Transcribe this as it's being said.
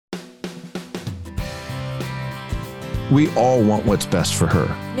we all want what's best for her,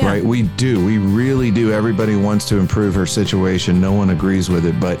 right? We do. We really do. Everybody wants to improve her situation. No one agrees with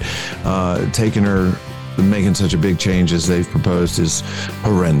it, but taking her, making such a big change as they've proposed is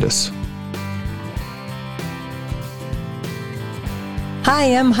horrendous.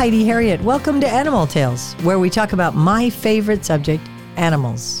 Hi, I'm Heidi Harriet. Welcome to Animal Tales, where we talk about my favorite subject,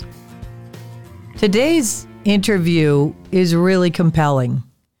 animals. Today's interview is really compelling.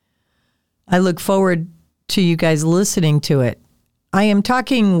 I look forward to you guys listening to it. I am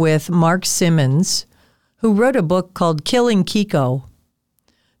talking with Mark Simmons, who wrote a book called Killing Keiko.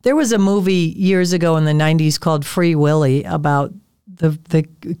 There was a movie years ago in the 90s called Free Willy about the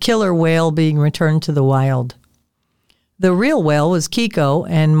killer whale being returned to the wild. The real whale was Keiko,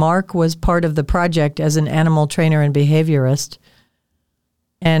 and Mark was part of the project as an animal trainer and behaviorist,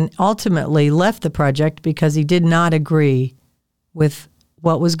 and ultimately left the project because he did not agree with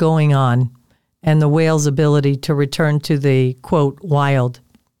what was going on and the whale's ability to return to the, quote, wild.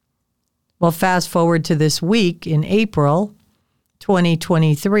 Well, fast forward to this week in April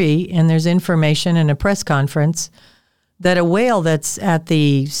 2023, and there's information in a press conference that a whale that's at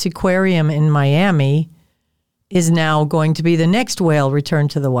the Seaquarium in Miami is now going to be the next whale returned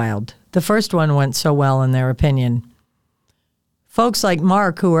to the wild. The first one went so well, in their opinion. Folks like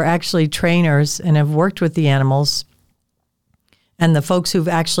Mark, who are actually trainers and have worked with the animals, and the folks who've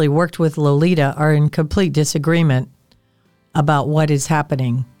actually worked with Lolita are in complete disagreement about what is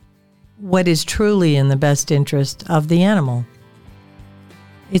happening, what is truly in the best interest of the animal.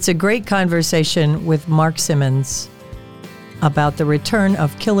 It's a great conversation with Mark Simmons about the return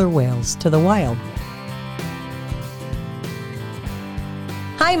of killer whales to the wild.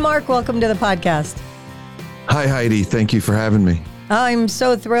 Hi, Mark. Welcome to the podcast. Hi, Heidi. Thank you for having me. I'm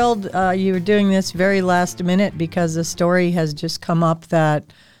so thrilled you're doing this very last minute because a story has just come up that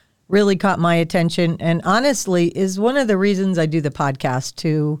really caught my attention and honestly is one of the reasons I do the podcast,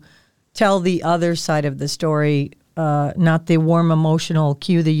 to tell the other side of the story, not the warm, emotional,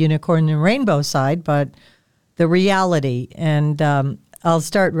 cue the unicorn and rainbow side, but the reality. And I'll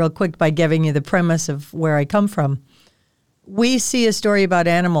start real quick by giving you the premise of where I come from. We see a story about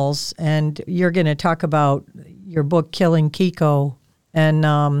animals, and you're going to talk about your book, Killing Keiko.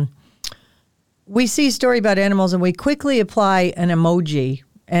 And we see a story about animals, and we quickly apply an emoji.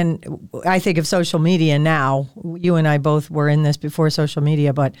 And I think of social media now. You and I both were in this before social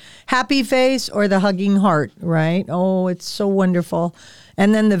media, but happy face or the hugging heart, right? Oh, it's so wonderful.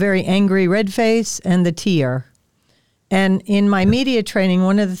 And then the very angry red face and the tear. And in my media training,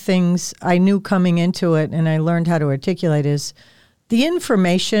 one of the things I knew coming into it, and I learned how to articulate, is the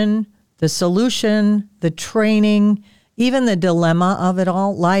information, the solution, the training, even the dilemma of it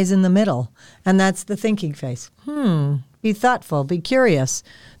all lies in the middle. And that's the thinking face. Be thoughtful, be curious.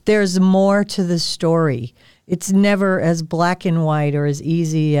 There's more to the story. It's never as black and white or as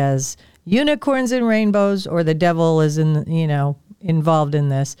easy as unicorns and rainbows or the devil is involved in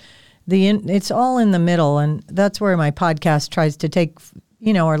this. It's all in the middle, and that's where my podcast tries to take,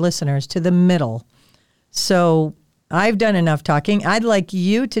 our listeners to the middle. So I've done enough talking. I'd like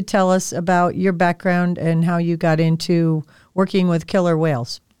you to tell us about your background and how you got into working with killer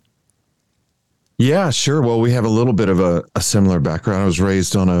whales. Yeah, sure. Well, we have a little bit of a similar background. I was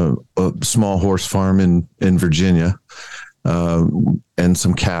raised on a small horse farm in Virginia, and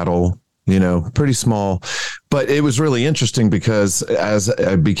some cattle. Pretty small, but it was really interesting because as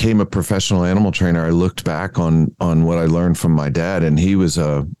I became a professional animal trainer, I looked back on what I learned from my dad, and he was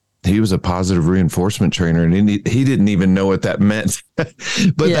a positive reinforcement trainer, and he didn't even know what that meant, but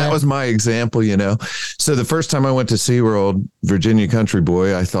that was my example, So the first time I went to SeaWorld, Virginia country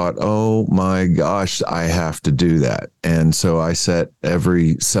boy, I thought, oh my gosh, I have to do that. And so I set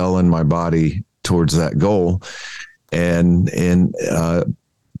every cell in my body towards that goal and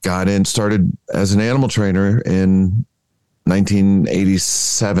got in, started as an animal trainer in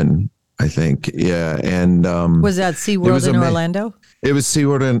 1987, I think. Yeah. And was that SeaWorld in Orlando? It was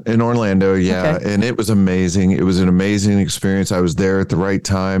SeaWorld in Orlando. Yeah. Okay. And it was amazing. It was an amazing experience. I was there at the right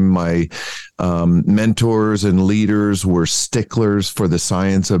time. My mentors and leaders were sticklers for the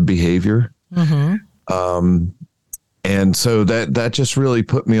science of behavior. Mm-hmm. And so that just really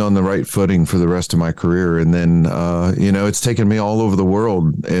put me on the right footing for the rest of my career. And then, it's taken me all over the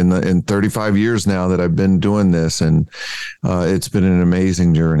world in 35 years now that I've been doing this. And it's been an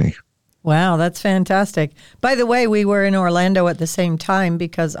amazing journey. Wow, that's fantastic. By the way, we were in Orlando at the same time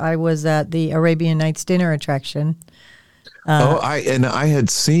because I was at the Arabian Nights dinner attraction. I had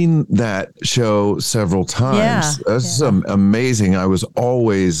seen that show several times. Yeah, That's amazing. I was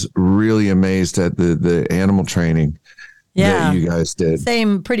always really amazed at the animal training that you guys did.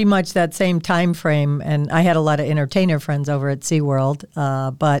 Pretty much that same time frame. And I had a lot of entertainer friends over at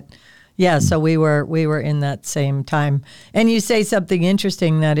SeaWorld. But yeah, so we were in that same time. And you say something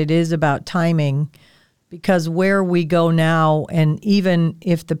interesting, that it is about timing, because where we go now, and even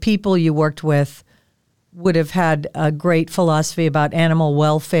if the people you worked with would have had a great philosophy about animal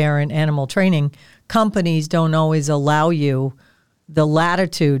welfare and animal training, companies don't always allow you the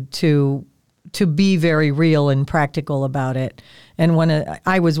latitude to be very real and practical about it. And when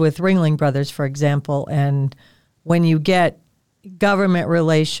I was with Ringling Brothers, for example, and when you get government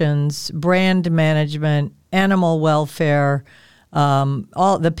relations, brand management, animal welfare,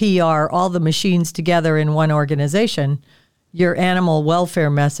 all the PR, all the machines together in one organization, your animal welfare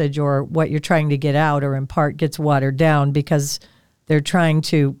message or what you're trying to get out or impart gets watered down because they're trying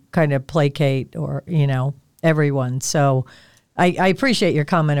to kind of placate or, everyone. So I appreciate your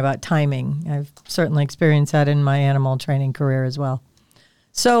comment about timing. I've certainly experienced that in my animal training career as well.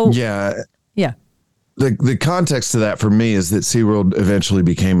 So yeah. The context to that for me is that SeaWorld eventually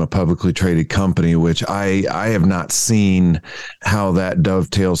became a publicly traded company, which I have not seen how that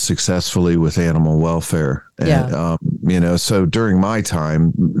dovetails successfully with animal welfare. Yeah. And, so during my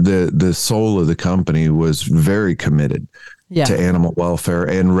time, the soul of the company was very committed to animal welfare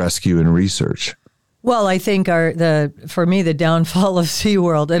and rescue and research. Well, I think for me, the downfall of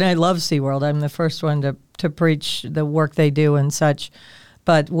SeaWorld, and I love SeaWorld. I'm the first one to preach the work they do and such.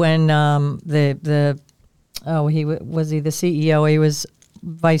 But when he was the CEO, he was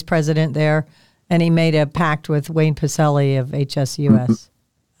vice president there, and he made a pact with Wayne Pacelli of HSUS.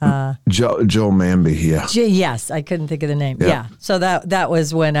 Joel Manby, yeah. Yes, I couldn't think of the name. Yeah. So that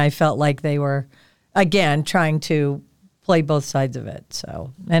was when I felt like they were, again, trying to play both sides of it.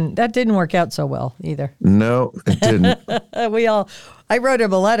 So, and that didn't work out so well either. No, it didn't. I wrote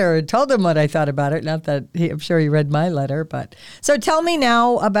him a letter and told him what I thought about it. Not that I'm sure he read my letter, but so tell me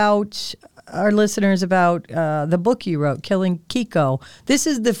now about our listeners about the book you wrote, Killing Keiko. This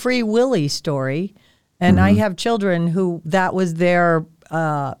is the Free Willy story. And I have children who that was their,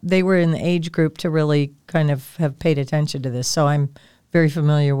 they were in the age group to really kind of have paid attention to this. So I'm very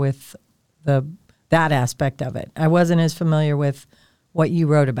familiar with that aspect of it. I wasn't as familiar with what you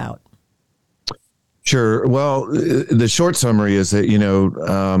wrote about. Sure. Well, the short summary is that,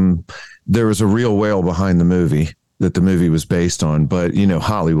 there was a real whale behind the movie that the movie was based on. But,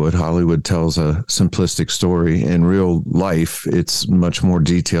 Hollywood tells a simplistic story. In real life, it's much more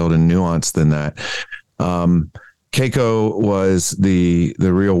detailed and nuanced than that. Keiko was the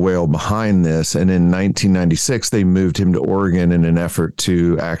real whale behind this. And in 1996, they moved him to Oregon in an effort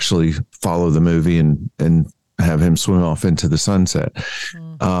to actually follow the movie and have him swim off into the sunset.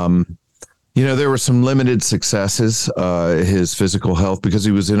 There were some limited successes, his physical health, because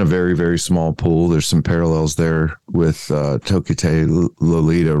he was in a very, very small pool. There's some parallels there with Tokite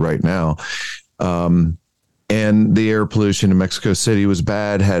Lolita right now. And the air pollution in Mexico City was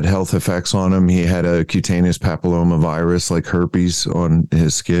bad, had health effects on him. He had a cutaneous papilloma virus like herpes on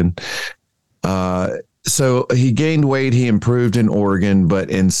his skin. So he gained weight. He improved in Oregon, but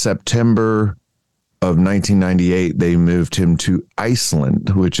in September of 1998, they moved him to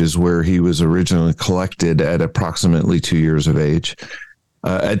Iceland, which is where he was originally collected at approximately 2 years of age.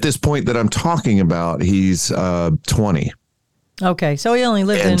 At this point that I'm talking about, he's 20. Okay, so he only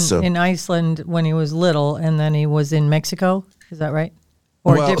lived in Iceland when he was little, and then he was in Mexico. Is that right?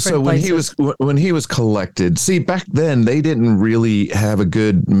 Or different places? when he was collected, see, back then they didn't really have a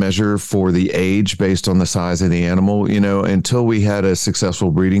good measure for the age based on the size of the animal. Until we had a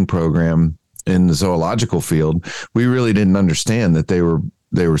successful breeding program in the zoological field, we really didn't understand that they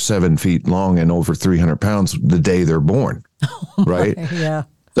were 7 feet long and over 300 pounds the day they're born. Right? Yeah.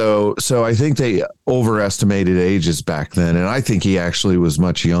 So I think they overestimated ages back then. And I think he actually was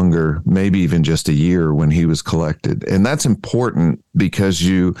much younger, maybe even just a year when he was collected. And that's important because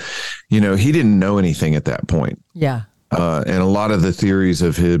he didn't know anything at that point. Yeah. And a lot of the theories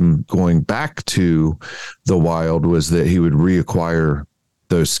of him going back to the wild was that he would reacquire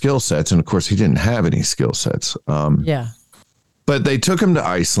those skill sets. And of course he didn't have any skill sets. But they took him to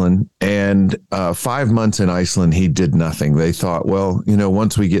Iceland, and 5 months in Iceland, he did nothing. They thought, well,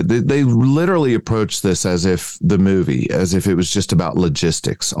 once we they literally approached this as if it was just about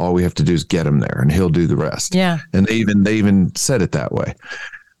logistics. All we have to do is get him there and he'll do the rest. Yeah. And they even said it that way.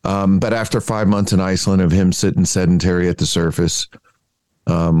 But after 5 months in Iceland of him sitting sedentary at the surface,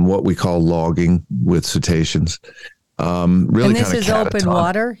 what we call logging with cetaceans, really kind of and this is open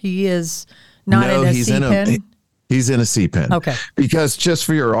water. He is not in a sea pen. He's in a sea pen. Okay. Because just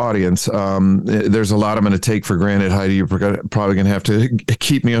for your audience, there's a lot I'm going to take for granted. Heidi, you're probably going to have to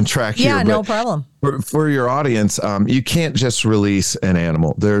keep me on track here. Yeah, no problem. For your audience, you can't just release an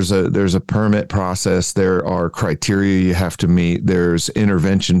animal. There's a permit process. There are criteria you have to meet. There's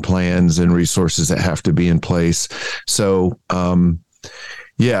intervention plans and resources that have to be in place. So,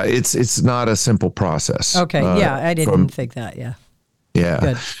 yeah, it's not a simple process. Okay. Yeah, I didn't think that. Yeah. Yeah.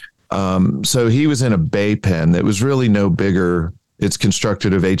 Good. So he was in a bay pen that was really no bigger. It's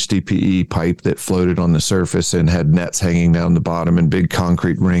constructed of HDPE pipe that floated on the surface and had nets hanging down the bottom and big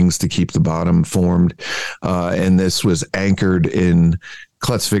concrete rings to keep the bottom formed. And this was anchored in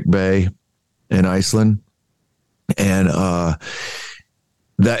Klettsvik Bay in Iceland. And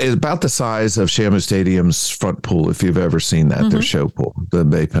that is about the size of Shamu Stadium's front pool, if you've ever seen that, their show pool, the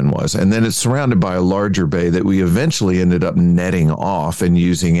bay pen was. And then it's surrounded by a larger bay that we eventually ended up netting off and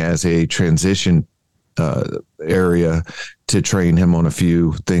using as a transition area to train him on a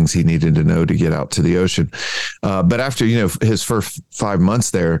few things he needed to know to get out to the ocean. But after, his first 5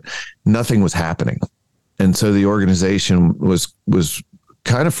 months there, nothing was happening. And so the organization was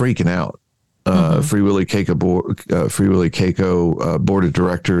kind of freaking out. Free Willy Keiko board of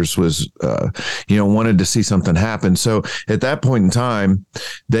directors was, wanted to see something happen. So at that point in time,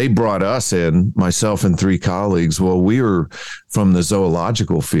 they brought us in, myself and 3 colleagues. Well, we were from the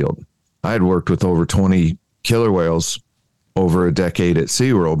zoological field. I had worked with over 20 killer whales over a decade at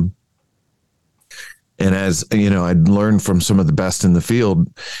SeaWorld. And as I'd learned from some of the best in the field,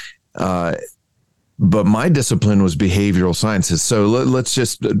 but my discipline was behavioral sciences. So let's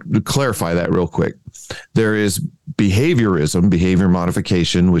just clarify that real quick. There is behaviorism, behavior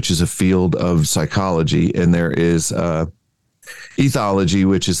modification, which is a field of psychology, and there is ethology,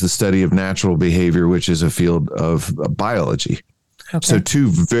 which is the study of natural behavior, which is a field of biology. Okay. So 2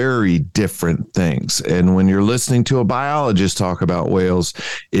 very different things. And when you're listening to a biologist talk about whales,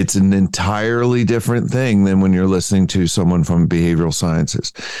 it's an entirely different thing than when you're listening to someone from behavioral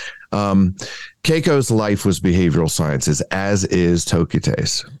sciences. Keiko's life was behavioral sciences, as is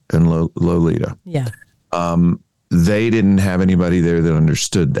Tokite's and Lolita. Yeah. They didn't have anybody there that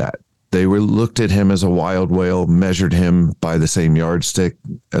understood that. They looked at him as a wild whale, measured him by the same yardstick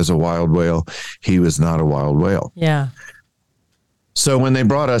as a wild whale. He was not a wild whale. Yeah. So when they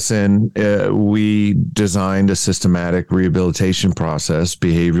brought us in, we designed a systematic rehabilitation process,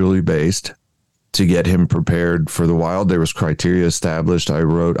 behaviorally based, to get him prepared for the wild. There was criteria established. I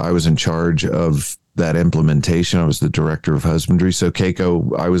was in charge of that implementation. I was the director of husbandry. So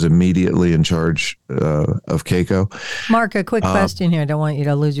Keiko, I was immediately in charge of Keiko. Mark, a quick question here. I don't want you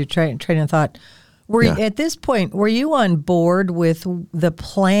to lose your train of thought. At this point, were you on board with the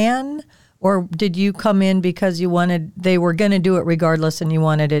plan, or did you come in because they were going to do it regardless and you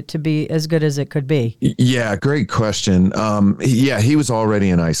wanted it to be as good as it could be? Yeah, great question. He was already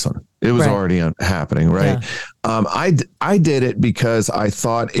in Iceland. It was already happening, right? Yeah. I did it because I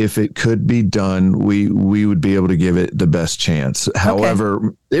thought if it could be done, we would be able to give it the best chance. Okay.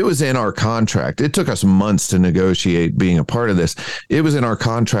 However, it was in our contract. It took us months to negotiate being a part of this. It was in our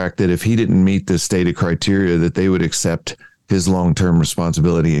contract that if he didn't meet the stated criteria, that they would accept his long-term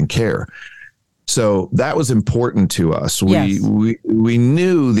responsibility and care. So that was important to us. Yes. We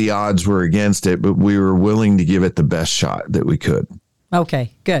knew the odds were against it, but we were willing to give it the best shot that we could.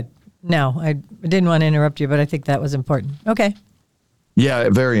 Okay, good. No, I didn't want to interrupt you, but I think that was important. Okay. Yeah,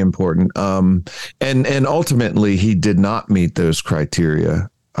 very important. And ultimately, he did not meet those criteria.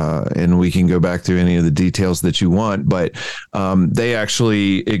 And we can go back through any of the details that you want, but they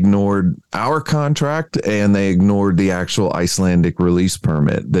actually ignored our contract and they ignored the actual Icelandic release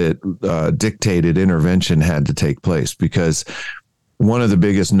permit that dictated intervention had to take place, because one of the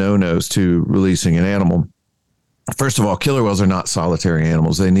biggest no-nos to releasing an animal, first of all, killer whales are not solitary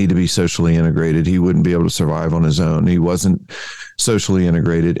animals. They need to be socially integrated. He wouldn't be able to survive on his own. He wasn't socially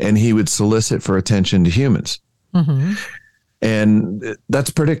integrated, and he would solicit for attention to humans. Mm-hmm. And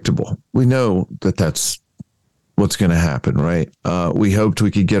that's predictable. We know that that's what's going to happen, right? We hoped we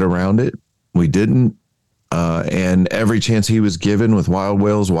could get around it. We didn't. And every chance he was given with wild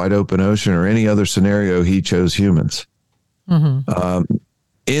whales, wide open ocean, or any other scenario, he chose humans. Mm-hmm.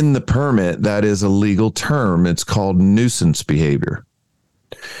 In the permit, that is a legal term. It's called nuisance behavior.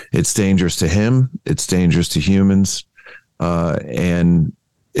 It's dangerous to him. It's dangerous to humans. And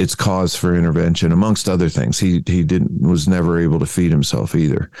it's cause for intervention, amongst other things. He was never able to feed himself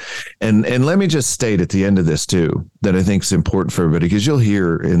either. And let me just state at the end of this too, that I think is important for everybody, because you'll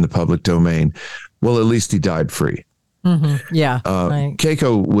hear in the public domain, well, at least he died free. Mm-hmm. Yeah. Right.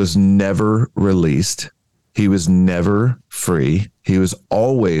 Keiko was never released. He was never free. He was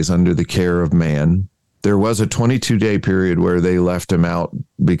always under the care of man There was a 22-day period where they left him out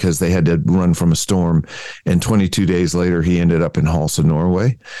because they had to run from a storm. And 22 days later, he ended up in Halsa,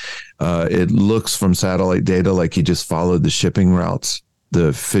 Norway. It looks from satellite data like he just followed the shipping routes,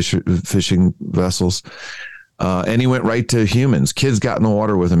 the fishing vessels. And he went right to humans. Kids got in the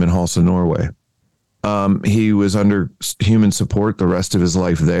water with him in Halsa, Norway. He was under human support the rest of his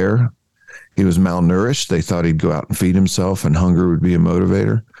life there. He was malnourished. They thought he'd go out and feed himself, and hunger would be a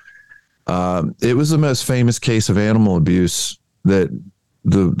motivator. It was the most famous case of animal abuse that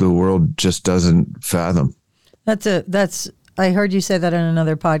the world just doesn't fathom. I heard you say that in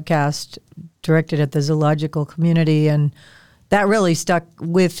another podcast directed at the zoological community, and that really stuck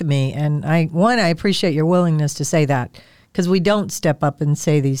with me. And I appreciate your willingness to say that, because we don't step up and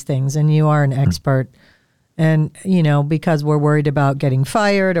say these things, and you are an expert. And, because we're worried about getting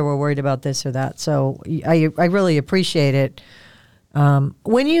fired, or we're worried about this or that. So I really appreciate it.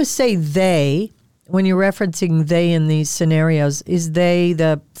 When you say they, when you're referencing they in these scenarios, is they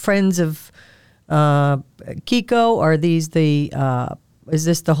the friends of Keiko, or is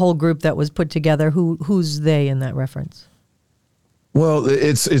this the whole group that was put together? Who's they in that reference? Well,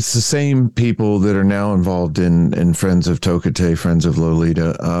 it's the same people that are now involved in Friends of Tokate, Friends of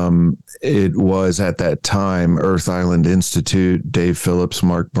Lolita. It was at that time Earth Island Institute, Dave Phillips,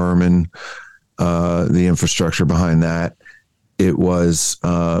 Mark Berman, the infrastructure behind that. It was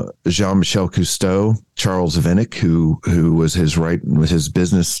Jean-Michel Cousteau, Charles Vinnick, who was his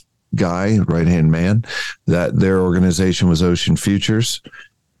business guy, right-hand man. That their organization was Ocean Futures.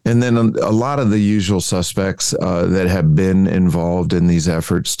 And then a lot of the usual suspects that have been involved in these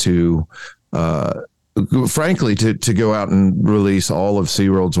efforts to, frankly, to go out and release all of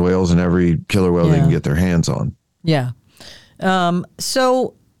SeaWorld's whales and every killer whale they can get their hands on. Yeah.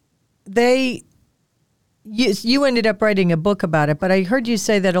 So you ended up writing a book about it, but I heard you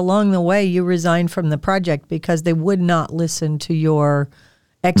say that along the way you resigned from the project because they would not listen to your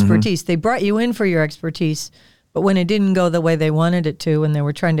expertise. Mm-hmm. They brought you in for your expertise, but when it didn't go the way they wanted it to, and they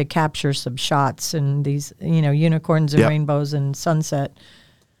were trying to capture some shots and these, unicorns and rainbows and sunset,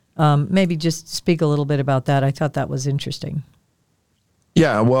 maybe just speak a little bit about that. I thought that was interesting.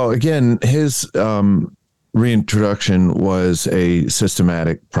 Yeah, well, again, his reintroduction was a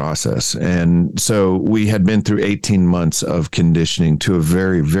systematic process. And so we had been through 18 months of conditioning to a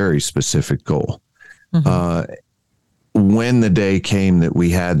very, very specific goal. Mm-hmm. When the day came that we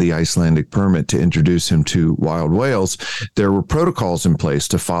had the Icelandic permit to introduce him to wild whales, there were protocols in place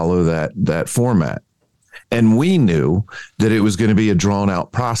to follow that format. And we knew that it was going to be a drawn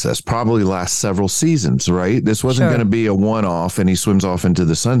out process, probably last several seasons, right? This wasn't going to be a one-off and he swims off into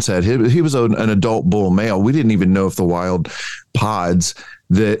the sunset. He was an adult bull male. We didn't even know if the wild pods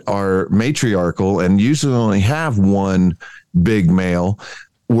that are matriarchal and usually only have one big male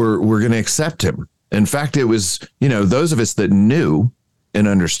were going to accept him. In fact, it was, those of us that knew and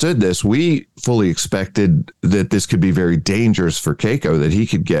understood this, we fully expected that this could be very dangerous for Keiko, that he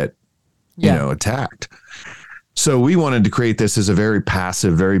could get, attacked. So we wanted to create this as a very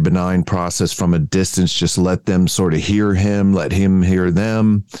passive, very benign process from a distance, just let them sort of hear him, let him hear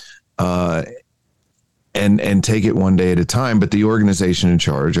them, and take it one day at a time. But the organization in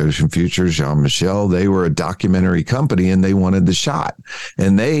charge, Ocean Futures, Jean-Michel, they were a documentary company and they wanted the shot.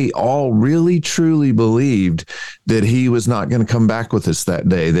 And they all really, truly believed that he was not going to come back with us that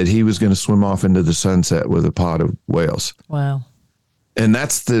day, that he was going to swim off into the sunset with a pod of whales. Wow. And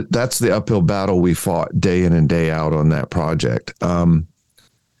that's the uphill battle we fought day in and day out on that project.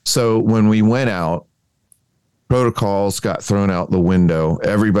 So when we went out, protocols got thrown out the window.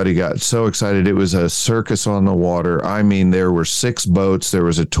 Everybody got so excited. It was a circus on the water. I mean, there were 6 boats. There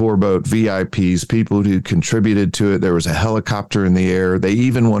was a tour boat, VIPs, people who contributed to it. There was a helicopter in the air. They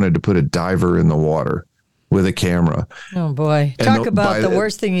even wanted to put a diver in the water with a camera. Oh, boy. Talk about the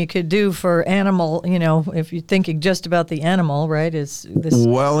worst thing you could do for animal, if you're thinking just about the animal, right, is this in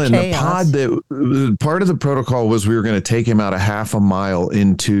chaos. The pod, part of the protocol was we were going to take him out a half a mile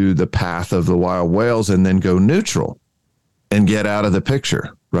into the path of the wild whales and then go neutral and get out of the picture,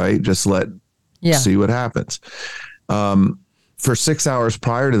 right? Just see what happens. For 6 hours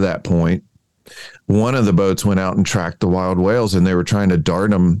prior to that point, one of the boats went out and tracked the wild whales, and they were trying to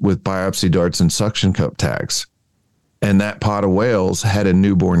dart them with biopsy darts and suction cup tags. And that pod of whales had a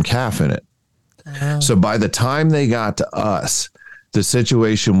newborn calf in it. Wow. So by the time they got to us, the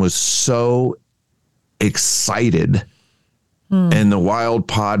situation was so excited, and the wild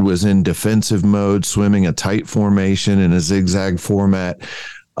pod was in defensive mode, swimming a tight formation in a zigzag format.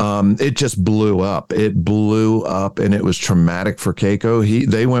 It just blew up. It blew up, and it was traumatic for Keiko.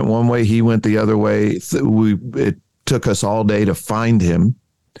 They went one way, he went the other way. It took us all day to find him.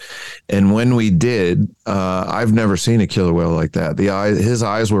 And when we did, I've never seen a killer whale like that. His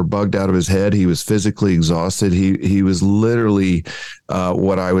eyes were bugged out of his head. He was physically exhausted. He was literally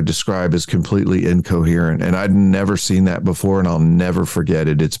what I would describe as completely incoherent. And I'd never seen that before, and I'll never forget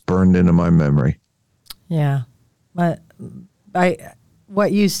it. It's burned into my memory. Yeah. But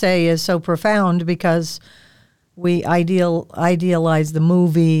what you say is so profound, because we idealize the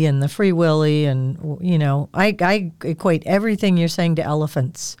movie and the Free Willy, and I equate everything you're saying to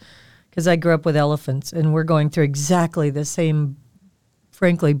elephants, because I grew up with elephants, and we're going through exactly the same,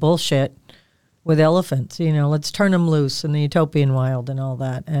 frankly, bullshit with elephants. Let's turn them loose in the utopian wild and all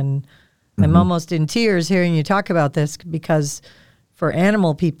that. And I'm almost in tears hearing you talk about this, because for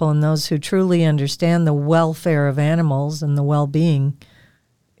animal people and those who truly understand the welfare of animals and the well-being,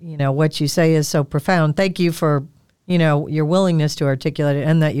 what you say is so profound. Thank you for, your willingness to articulate it,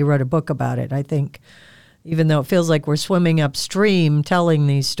 and that you wrote a book about it. I think even though it feels like we're swimming upstream telling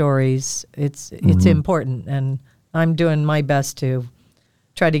these stories, it's important. And I'm doing my best to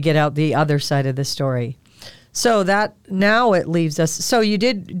try to get out the other side of the story. So that now it leaves us. So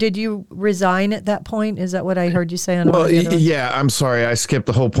did you resign at that point? Is that what I heard you say? Yeah, I'm sorry. I skipped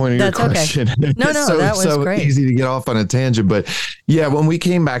the whole point of your question. Okay. No, that was so great. Easy to get off on a tangent. But yeah, when we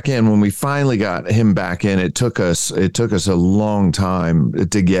came back in, when we finally got him back in, it took us a long time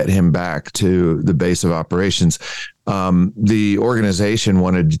to get him back to the base of operations. The organization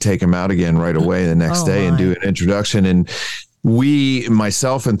wanted to take him out again right away the next day and do an introduction. And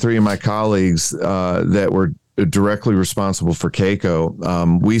myself and three of my colleagues that were directly responsible for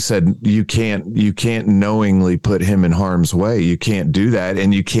Keiko, we said, you can't knowingly put him in harm's way. You can't do that,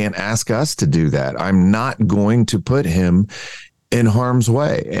 and you can't ask us to do that. I'm not going to put him in harm's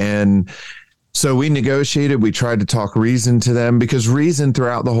way. And so we negotiated. We tried to talk reason to them, because reason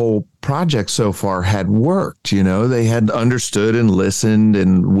throughout the whole project so far had worked. They had understood and listened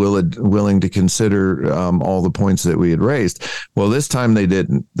and willing to consider all the points that we had raised. Well, this time they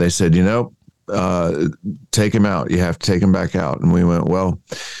didn't. They said, take him out. You have to take him back out. And we went, well,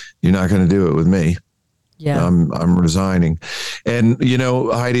 you're not going to do it with me. Yeah, I'm resigning. And,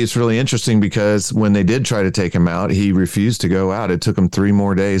 Heidi, it's really interesting, because when they did try to take him out, he refused to go out. It took him 3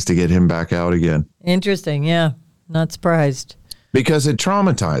 more days to get him back out again. Interesting. Yeah. Not surprised. Because it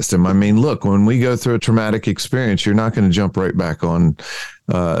traumatized him. I mean, look, when we go through a traumatic experience, you're not going to jump right back on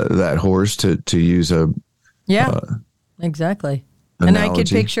that horse to use a... Yeah, exactly. Analogy. And I could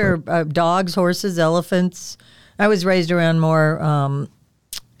picture dogs, horses, elephants. I was raised around more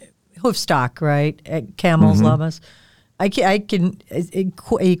hoof stock, right? Camels, llamas. I can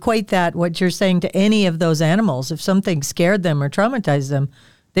equate that, what you're saying, to any of those animals. If something scared them or traumatized them,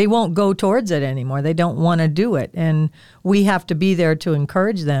 they won't go towards it anymore. They don't want to do it. And we have to be there to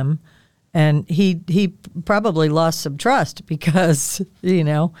encourage them. And he probably lost some trust, because, you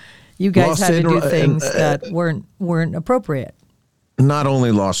guys had to do things that weren't appropriate. Not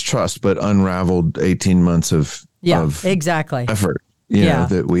only lost trust, but unraveled 18 months of exactly effort,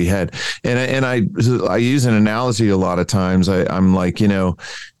 that we had. And I use an analogy a lot of times. I'm like, when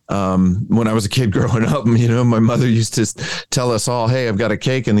I was a kid growing up, my mother used to tell us all, hey, I've got a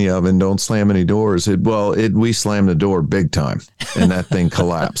cake in the oven. Don't slam any doors. We slammed the door big time, and that thing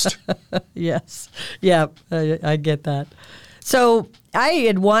collapsed. Yes. Yeah. I get that. So I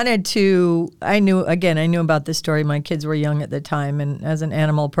had wanted to, I knew about this story. My kids were young at the time. And as an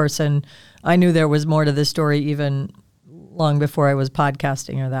animal person, I knew there was more to the story even long before I was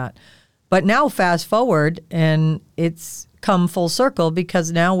podcasting or that. But now fast forward, and it's come full circle,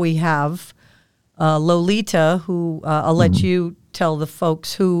 because now we have Lolita, who I'll let you tell the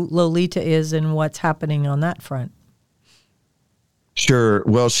folks who Lolita is and what's happening on that front. Sure.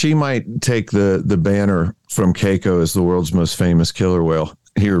 Well, she might take the banner from Keiko as the world's most famous killer whale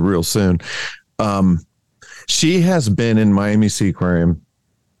here real soon. She has been in Miami Seaquarium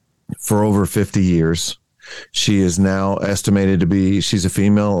for over 50 years. She is now estimated to be, she's a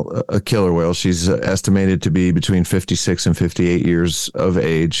female killer whale. She's estimated to be between 56 and 58 years of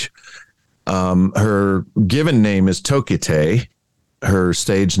age. Her given name is Tokite. Her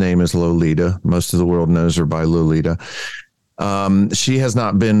stage name is Lolita. Most of the world knows her by Lolita. She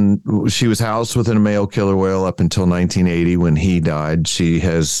was housed within a male killer whale up until 1980 when he died.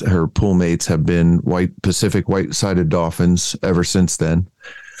 Her pool mates have been Pacific white-sided dolphins ever since then.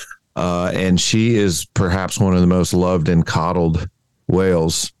 And she is perhaps one of the most loved and coddled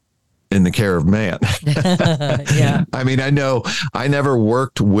whales in the care of man. Yeah. I mean, I never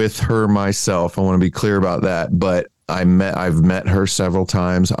worked with her myself. I want to be clear about that, but I've met her several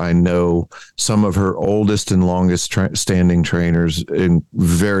times. I know some of her oldest and longest standing trainers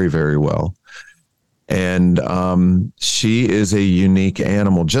very, very well. And she is a unique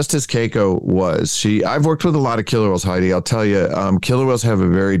animal, just as Keiko was. I've worked with a lot of killer whales, Heidi. I'll tell you, killer whales have a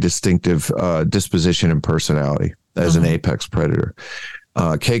very distinctive disposition and personality as an apex predator.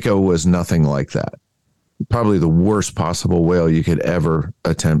 Keiko was nothing like that. Probably the worst possible whale you could ever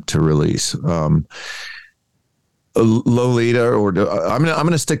attempt to release. Lolita, or I'm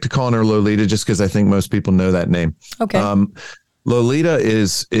gonna stick to calling her Lolita just because I think most people know that name. Okay. Lolita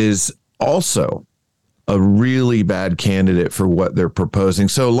is also a really bad candidate for what they're proposing.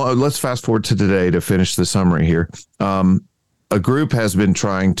 So let's fast forward to today to finish the summary here. A group has been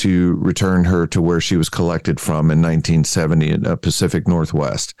trying to return her to where she was collected from in 1970 in the Pacific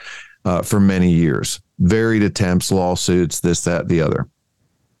Northwest for many years. Varied attempts, lawsuits, this, that, the other.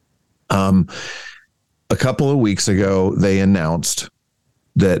 A couple of weeks ago, they announced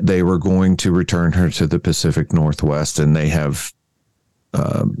that they were going to return her to the Pacific Northwest, and they have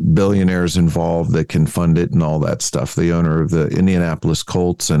billionaires involved that can fund it and all that stuff. The owner of the Indianapolis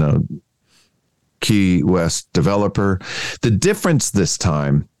Colts and a Key West developer. The difference this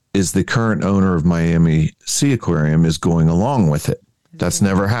time is the current owner of Miami Sea Aquarium is going along with it. That's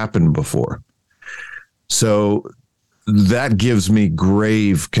never happened before. So that gives me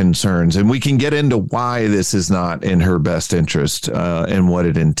grave concerns, and we can get into why this is not in her best interest and what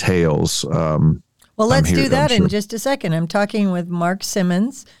it entails. Well, let's do that in just a second. I'm talking with Mark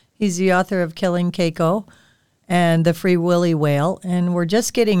Simmons. He's the author of Killing Keiko and the Free Willy whale, and we're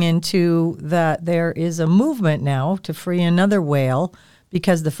just getting into that there is a movement now to free another whale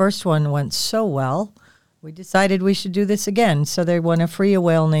because the first one went so well. We decided we should do this again. So they want to free a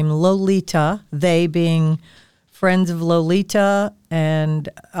whale named Lolita, they being friends of Lolita, and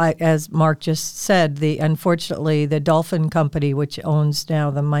as Mark just said, unfortunately the dolphin company, which owns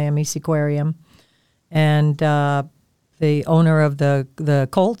now the Miami Seaquarium, and the owner of the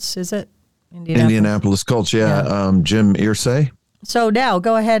Colts, is it? Indianapolis Colts, yeah. Jim Irsay. So now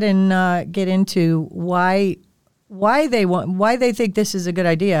go ahead and get into why they think this is a good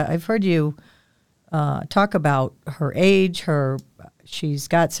idea. I've heard you talk about her age, she's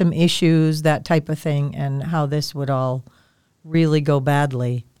got some issues, that type of thing, and how this would all really go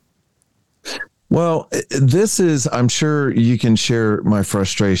badly. Well, I'm sure you can share my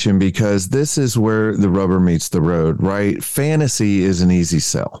frustration because this is where the rubber meets the road, right? Fantasy is an easy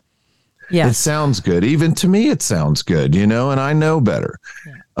sell. Yes. It sounds good. Even to me, it sounds good, and I know better.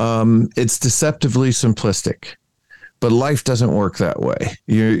 Yeah. It's deceptively simplistic. But life doesn't work that way.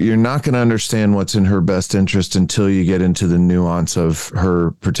 You're not going to understand what's in her best interest until you get into the nuance of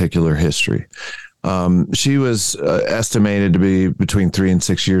her particular history. She was estimated to be between 3 and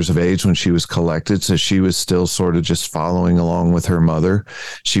 6 years of age when she was collected, so she was still sort of just following along with her mother.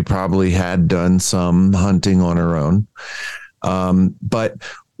 She probably had done some hunting on her own. But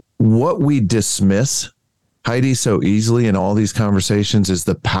what we dismiss, Heidi, so easily in all these conversations is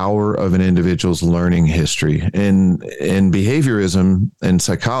the power of an individual's learning history. In behaviorism and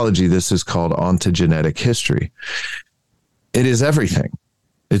psychology, this is called ontogenetic history. It is everything.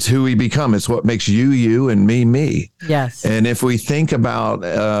 It's who we become. It's what makes you, you, and me. Yes. And if we think about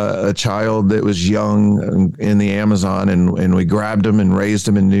a child that was young in the Amazon and we grabbed them and raised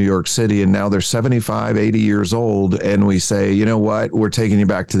them in New York City, and now they're 75, 80 years old, and we say, you know what, we're taking you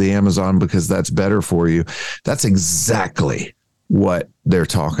back to the Amazon because that's better for you. That's exactly what they're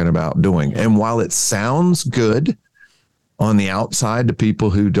talking about doing. And while it sounds good on the outside to people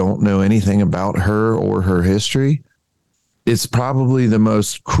who don't know anything about her or her history, it's probably the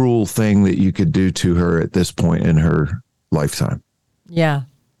most cruel thing that you could do to her at this point in her lifetime. Yeah.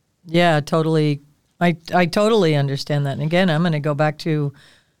 Yeah, totally. I totally understand that. And again, I'm going to go back to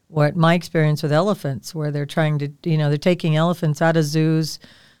what my experience with elephants, where they're trying to, they're taking elephants out of zoos.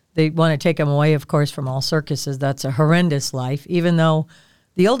 They want to take them away, of course, from all circuses. That's a horrendous life, even though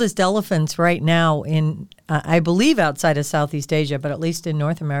the oldest elephants right now in, I believe outside of Southeast Asia, but at least in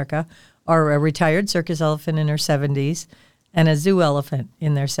North America, are a retired circus elephant in her 70s. And a zoo elephant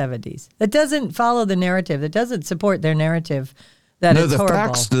in their 70s. That doesn't follow the narrative. That doesn't support their narrative that it's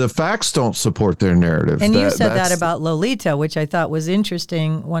horrible. The facts don't support their narrative. And you said that about Lolita, which I thought was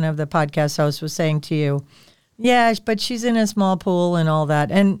interesting. One of the podcast hosts was saying to you, yeah, but she's in a small pool and all that.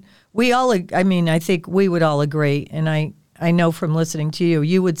 And I think we would all agree, and I know from listening to you,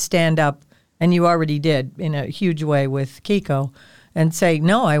 you would stand up, and you already did in a huge way with Keiko, and say,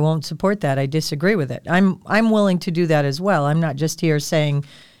 no, I won't support that. I disagree with it. I'm willing to do that as well. I'm not just here saying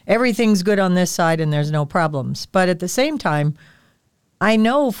everything's good on this side and there's no problems. But at the same time, I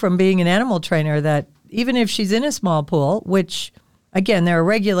know from being an animal trainer that even if she's in a small pool, which, again, there are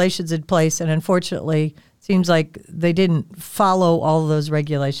regulations in place, and unfortunately, it seems like they didn't follow all of those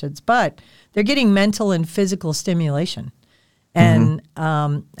regulations. But they're getting mental and physical stimulation. And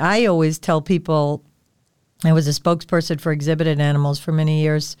I always tell people, I was a spokesperson for exhibited animals for many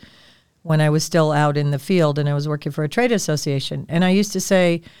years when I was still out in the field and I was working for a trade association. And I used to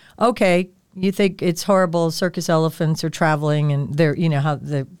say, okay, you think it's horrible circus elephants are traveling and they're, how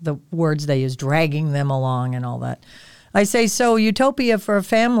the words they use, dragging them along and all that. I say, so utopia for a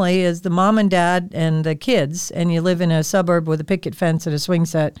family is the mom and dad and the kids, and you live in a suburb with a picket fence and a swing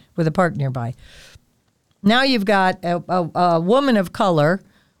set with a park nearby. Now you've got a woman of color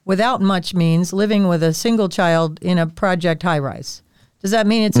without much means living with a single child in a project high-rise. Does that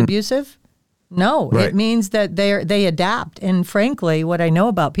mean it's abusive? No, Right. It means that they adapt. And frankly, what I know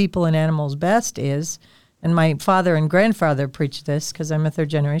about people and animals best is, and my father and grandfather preached this because I'm a third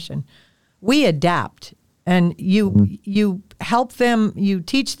generation, we adapt. And you help them, you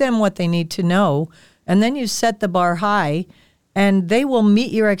teach them what they need to know, and then you set the bar high, and they will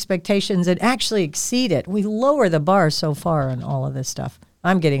meet your expectations and actually exceed it. We lower the bar so far on all of this stuff.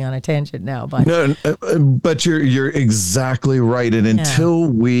 I'm getting on a tangent now, but No, but you're exactly right. And until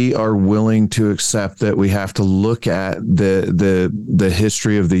we are willing to accept that we have to look at the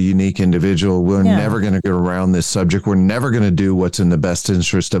history of the unique individual, we're never going to get around this subject. We're never going to do what's in the best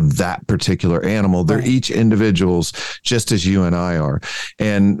interest of that particular animal. They're each individuals, just as you and I are,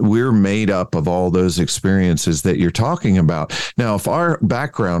 and we're made up of all those experiences that you're talking about. Now, if our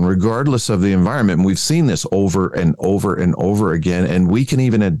background, regardless of the environment, and we've seen this over and over and over again, and we can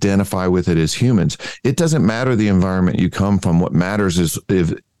even identify with it as humans. It doesn't matter the environment you come from. What matters is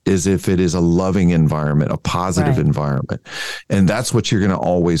if it is a loving environment, a positive environment. And that's what you're going to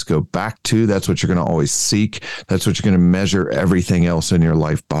always go back to. That's what you're going to always seek. That's what you're going to measure everything else in your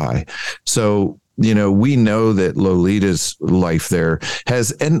life by. So, we know that Lolita's life there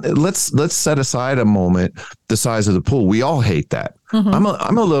has, and let's set aside a moment the size of the pool. We all hate that. I'm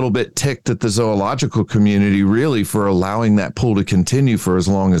a little bit ticked at the zoological community really for allowing that pool to continue for as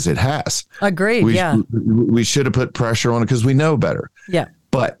long as it has. Agreed. We should have put pressure on it because we know better. Yeah.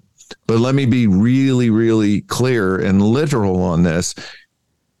 But let me be really, really clear and literal on this.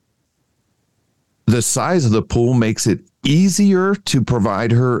 The size of the pool makes it easier to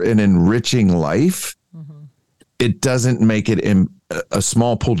provide her an enriching life. It doesn't make it, a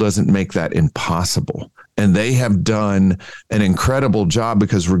small pool doesn't make that impossible. And they have done an incredible job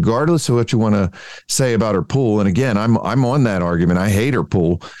because regardless of what you want to say about her pool, and again, I'm on that argument. I hate her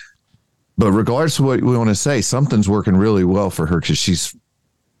pool, but regardless of what we want to say, something's working really well for her because she's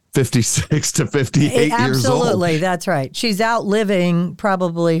 56 to 58 years old. Absolutely, that's right. She's outliving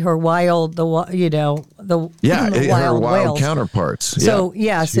probably her wild, the her wild whales. counterparts. So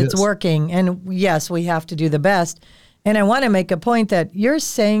yes, it's working, and yes, we have to do the best. And I want to make a point that you're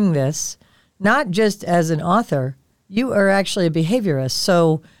saying this not just as an author. You are actually a behaviorist,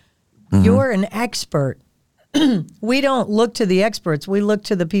 so you're an expert. We don't look to the experts. We look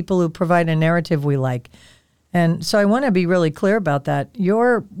to the people who provide a narrative we like. And so I want to be really clear about that.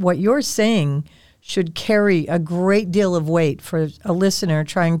 What you're saying should carry a great deal of weight for a listener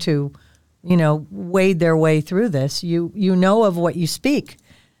trying to, wade their way through this. You know of what you speak.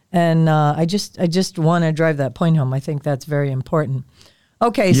 And I just want to drive that point home. I think that's very important.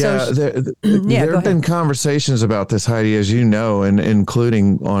 Okay, there have been conversations about this, Heidi, as you know, and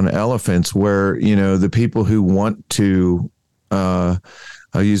including on elephants, where the people who want to, I'll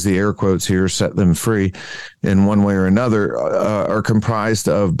use the air quotes here, set them free in one way or another, are comprised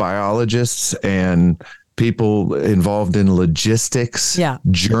of biologists and people involved in logistics,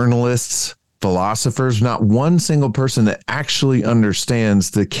 journalists, philosophers, not one single person that actually understands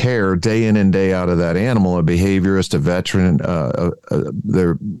the care day in and day out of that animal, a behaviorist, a veteran,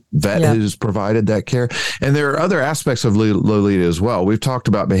 their vet who's provided that care. And there are other aspects of Lolita as well. We've talked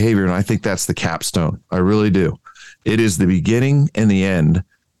about behavior, and I think that's the capstone. I really do. It is the beginning and the end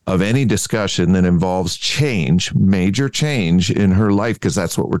of any discussion that involves change, major change in her life, because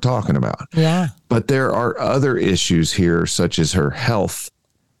that's what we're talking about. Yeah. But there are other issues here, such as her health,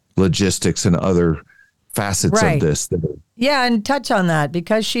 logistics, and other facets of this. Yeah, and touch on that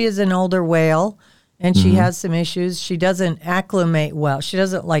because she is an older whale and she has some issues. She doesn't acclimate well. She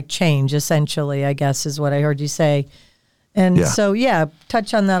doesn't like change, essentially, I guess is what I heard you say. And so,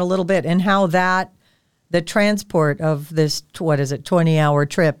 touch on that a little bit and how the transport of this, 20-hour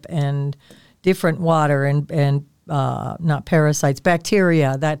trip and different water and not parasites,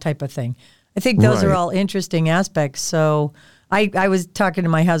 bacteria, that type of thing. I think those are all interesting aspects. So I was talking to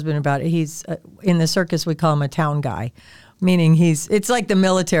my husband about it. He's in the circus, we call him a town guy, meaning it's like the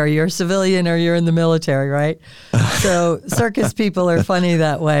military. You're a civilian or you're in the military, right? So circus people are funny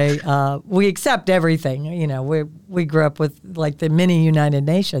that way. We accept everything. We grew up with like the mini United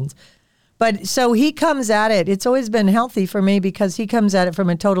Nations. But so he comes at it. It's always been healthy for me because he comes at it from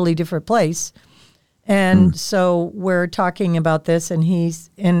a totally different place. And so we're talking about this, and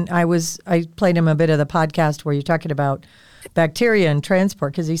I played him a bit of the podcast where you're talking about bacteria and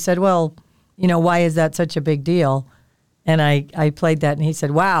transport, because he said, well, why is that such a big deal? And I played that, and he said,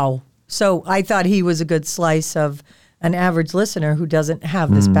 wow. So I thought he was a good slice of an average listener who doesn't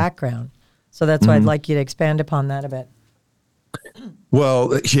have this background. So that's why I'd like you to expand upon that a bit.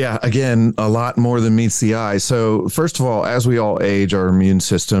 Well, yeah, again, a lot more than meets the eye. So first of all, as we all age, our immune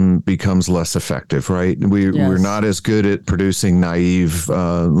system becomes less effective, right? We're not as good at producing naive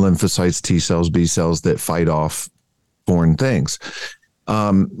lymphocytes, T cells, B cells that fight off foreign things.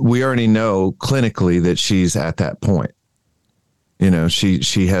 We already know clinically that she's at that point.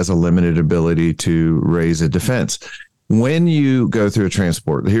 She has a limited ability to raise a defense. When you go through a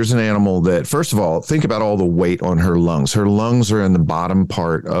transport, here's an animal that, first of all, think about all the weight on her lungs. Her lungs are in the bottom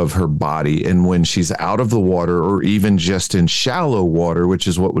part of her body. And when she's out of the water, or even just in shallow water, which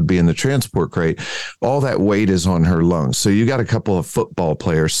is what would be in the transport crate, all that weight is on her lungs. So you got a couple of football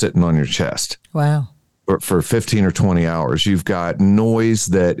players sitting on your chest. Wow. For 15 or 20 hours. You've got noise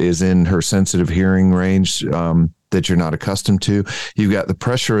that is in her sensitive hearing range that you're not accustomed to. You've got the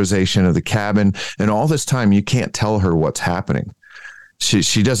pressurization of the cabin, and all this time you can't tell her what's happening.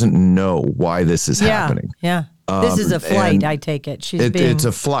 She doesn't know why this is happening. Yeah. This is a flight, I take it. It's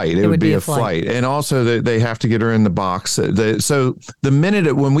a flight. It would be a flight. And also they have to get her in the box. So the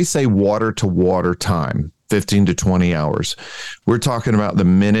minute when we say water to water time, 15 to 20 hours, we're talking about the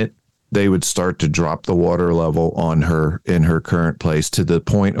minute they would start to drop the water level on her in her current place to the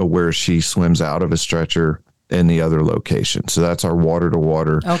point of where she swims out of a stretcher in the other location. So that's our water to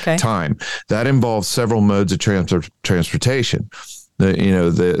water time. That involves several modes of transportation.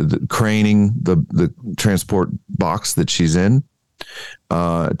 The craning, the transport box that she's in, to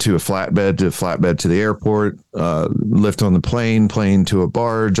a flatbed to the airport, lift on the plane to a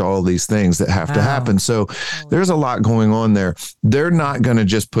barge, all these things that have to happen. So there's a lot going on there. They're not going to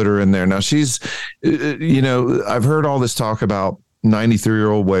just put her in there. Now she's, I've heard all this talk about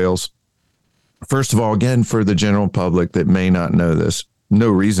 93-year-old whales. First of all, again, for the general public that may not know this,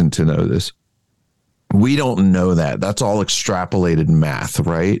 no reason to know this. We don't know that. That's all extrapolated math,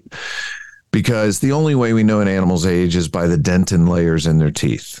 right? Because the only way we know an animal's age is by the dentin layers in their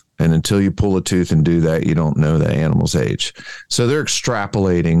teeth. And until you pull a tooth and do that, you don't know the animal's age. So they're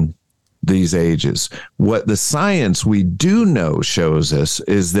extrapolating these ages. What the science we do know shows us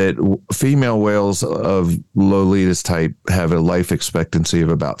is that female whales of Lolita's type have a life expectancy of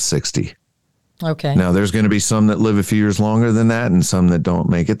about 60. Okay. Now, there's going to be some that live a few years longer than that and some that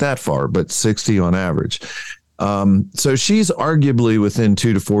don't make it that far, but 60 on average. So she's arguably within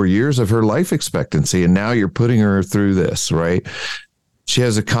 2 to 4 years of her life expectancy. And now you're putting her through this, right? She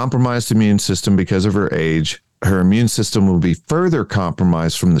has a compromised immune system because of her age. Her immune system will be further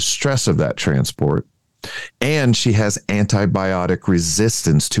compromised from the stress of that transport. And she has antibiotic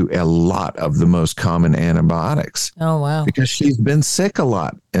resistance to a lot of the most common antibiotics. Oh, wow. Because she's been sick a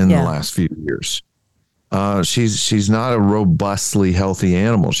lot in the last few years. She's not a robustly healthy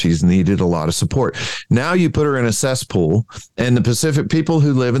animal. She's needed a lot of support. Now you put her in a cesspool, and the Pacific people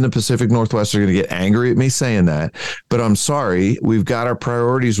who live in the Pacific Northwest are going to get angry at me saying that. But I'm sorry, we've got our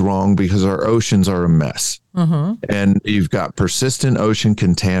priorities wrong because our oceans are a mess. Mm-hmm. And you've got persistent ocean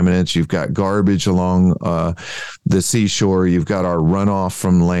contaminants. You've got garbage along the seashore. You've got our runoff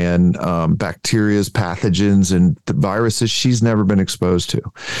from land, bacterias, pathogens, and the viruses she's never been exposed to.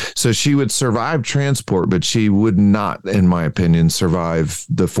 So she would survive transport, but she would not, in my opinion, survive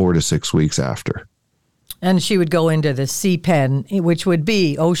the 4 to 6 weeks after. And she would go into the sea pen, which would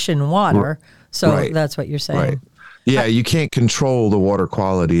be ocean water. So that's what you're saying. Right. Yeah, you can't control the water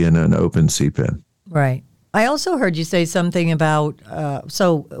quality in an open sea pen. Right. I also heard you say something about,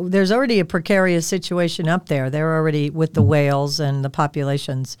 so there's already a precarious situation up there. They're already with the whales and the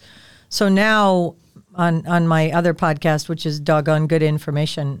populations. So now on my other podcast, which is Doggone Good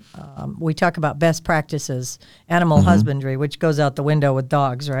Information, we talk about best practices, animal husbandry, which goes out the window with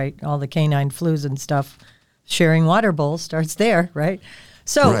dogs, right? All the canine flus and stuff. Sharing water bowls starts there, right?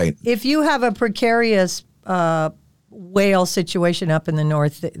 So if you have a precarious whale situation up in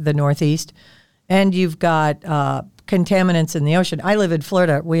the Northeast, and you've got contaminants in the ocean. I live in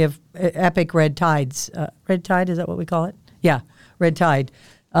Florida. We have epic red tides. Red tide, is that what we call it? Yeah, red tide.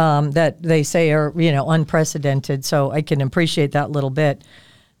 That they say are, unprecedented. So I can appreciate that little bit.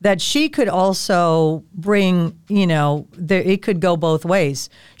 That she could also bring, it could go both ways.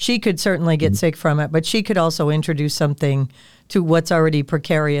 She could certainly get sick from it, but she could also introduce something to what's already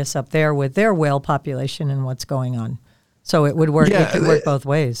precarious up there with their whale population and what's going on. So it would work. It could work both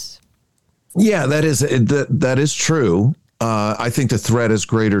ways. Yeah, that is true. I think the threat is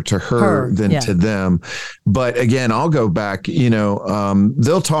greater to her than to them. But again, I'll go back.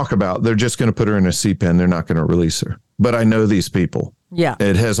 They'll talk about they're just going to put her in a C pen. They're not going to release her. But I know these people. Yeah.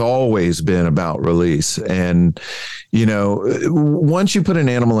 It has always been about release. And, once you put an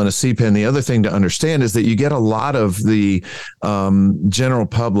animal in a C pen, the other thing to understand is that you get a lot of the general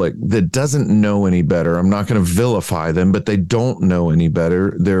public that doesn't know any better. I'm not going to vilify them, but they don't know any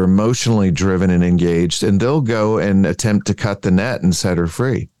better. They're emotionally driven and engaged, and they'll go and attempt to cut the net and set her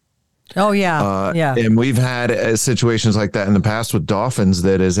free. Oh, yeah. Yeah. And we've had situations like that in the past with dolphins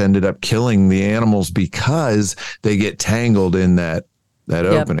that has ended up killing the animals because they get tangled in that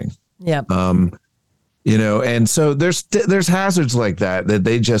opening. Yep. And so there's hazards like that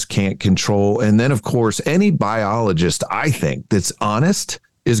they just can't control. And then, of course, any biologist, I think, that's honest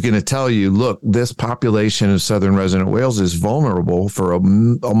is going to tell you, look, this population of southern resident whales is vulnerable for a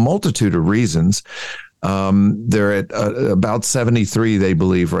multitude of reasons. They're at about 73, they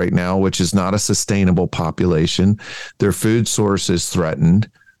believe right now, which is not a sustainable population. Their food source is threatened.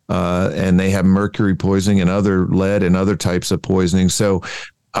 And they have mercury poisoning and other lead and other types of poisoning. So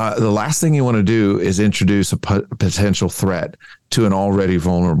the last thing you want to do is introduce a potential threat to an already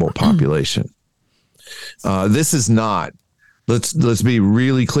vulnerable population. This is not, let's be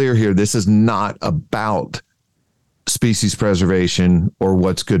really clear here. This is not about species preservation or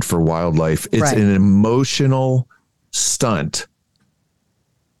what's good for wildlife. It's an emotional stunt.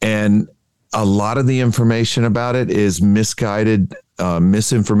 And a lot of the information about it is misguided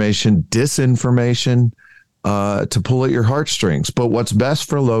misinformation, disinformation, to pull at your heartstrings. But what's best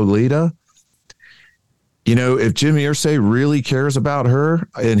for Lolita, if Jim Irsay really cares about her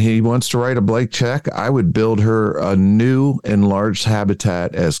and he wants to write a blank check, I would build her a new enlarged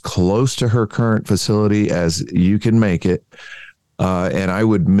habitat as close to her current facility as you can make it. And I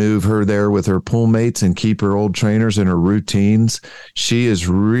would move her there with her pool mates and keep her old trainers and her routines. She is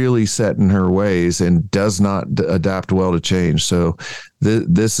really set in her ways and does not adapt well to change. So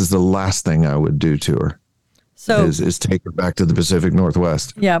this is the last thing I would do to her. So is take her back to the Pacific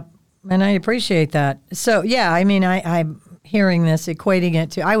Northwest. Yep. And I appreciate that. So, yeah, I mean, I'm hearing this, equating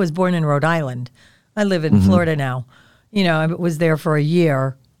it to, I was born in Rhode Island. I live in Florida now. I was there for a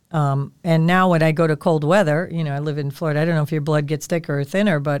year. And now when I go to cold weather, I live in Florida. I don't know if your blood gets thicker or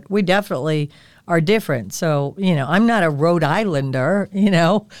thinner, but we definitely are different. So, I'm not a Rhode Islander,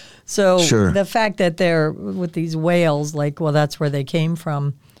 So sure. The fact that they're with these whales, that's where they came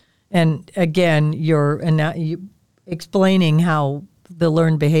from. And again, you're explaining how the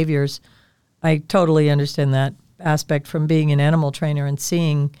learned behaviors, I totally understand that aspect from being an animal trainer and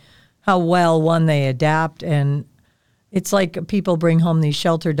seeing how well, they adapt. And it's like people bring home these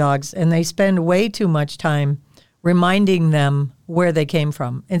shelter dogs and they spend way too much time reminding them where they came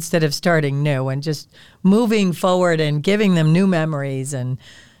from instead of starting new and just moving forward and giving them new memories. And,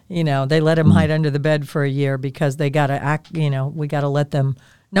 they let them hide under the bed for a year because they got to act, we got to let them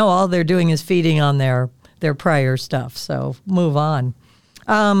know all they're doing is feeding on their prior stuff. So move on.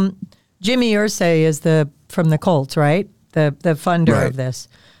 Jimmy Irsay is from the Colts, right? The funder of this.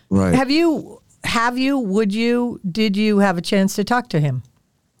 Right. Did you have a chance to talk to him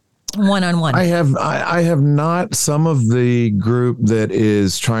one-on-one? I have not. Some of the group that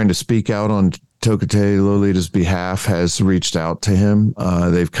is trying to speak out on Tokate Lolita's behalf has reached out to him.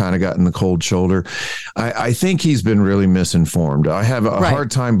 They've kind of gotten the cold shoulder. I think he's been really misinformed. I have a hard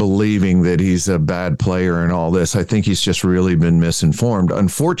time believing that he's a bad player and all this. I think he's just really been misinformed.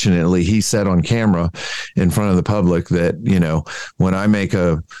 Unfortunately, he said on camera in front of the public that, when I make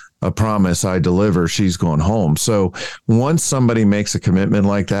a promise, I deliver, she's going home. So once somebody makes a commitment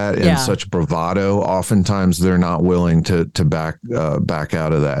like that in such bravado, oftentimes they're not willing to back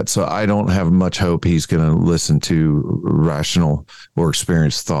out of that. So I don't have much hope he's going to listen to rational or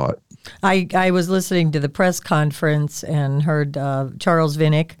experienced thought. I was listening to the press conference and heard Charles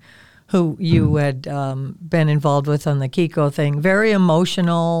Vinnick, who you had been involved with on the Keiko thing, very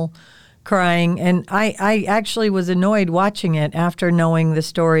emotional, crying. And I actually was annoyed watching it after knowing the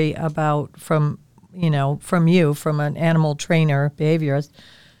story from an animal trainer, behaviorist,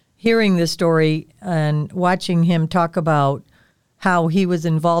 hearing the story and watching him talk about how he was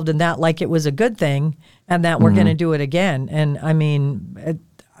involved in that like it was a good thing and that we're going to do it again. And I mean,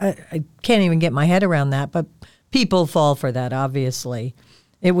 I can't even get my head around that, but people fall for that, obviously.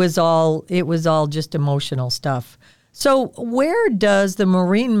 It was all just emotional stuff. So where does the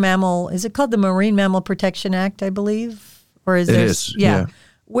Marine Mammal, is it called the Marine Mammal Protection Act, I believe? Or is this? Yeah.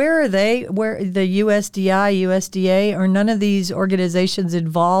 Where are they? Where the USDI, USDA, are none of these organizations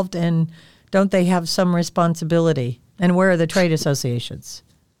involved, and don't they have some responsibility? And where are the trade associations?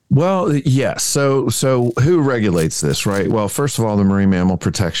 Well, yes. So who regulates this, right? Well, first of all, the Marine Mammal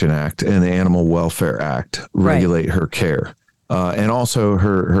Protection Act and the Animal Welfare Act regulate her care. And also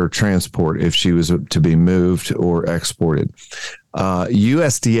her transport if she was to be moved or exported.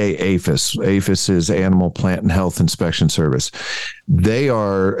 USDA APHIS is Animal Plant and Health Inspection Service. They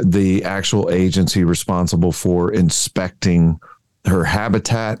are the actual agency responsible for inspecting her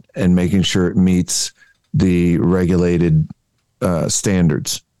habitat and making sure it meets the regulated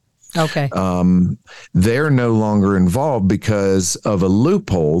standards. Okay. They're no longer involved because of a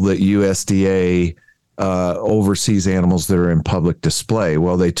loophole that USDA oversees animals that are in public display.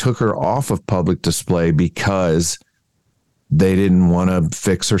 Well, they took her off of public display because they didn't want to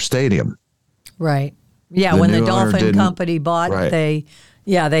fix her stadium. Right. Yeah. When the Dolphin Company bought, they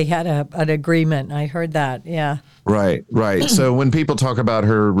had an agreement. I heard that. Yeah. Right. So when people talk about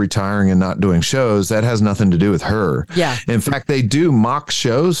her retiring and not doing shows, that has nothing to do with her. Yeah. In fact, they do mock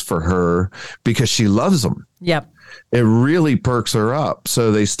shows for her because she loves them. Yep. It really perks her up.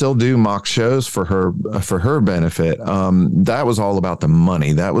 So they still do mock shows for her benefit. That was all about the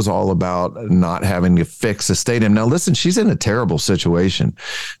money. That was all about not having to fix a stadium. Now, listen, she's in a terrible situation.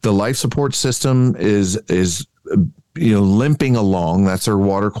 The life support system is limping along. That's her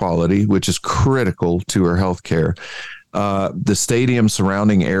water quality, which is critical to her health care. The stadium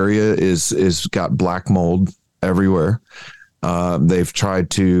surrounding area is got black mold everywhere. They've tried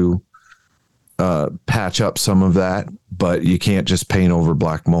to patch up some of that, but you can't just paint over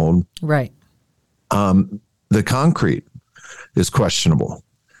black mold. Right. The concrete is questionable.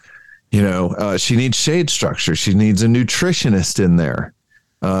 She needs shade structure. She needs a nutritionist in there.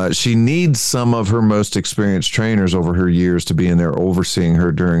 She needs some of her most experienced trainers over her years to be in there overseeing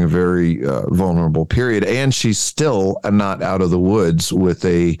her during a very vulnerable period. And she's still not out of the woods with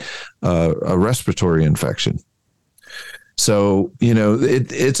a respiratory infection. So,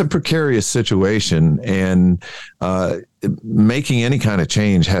 it's a precarious situation, and making any kind of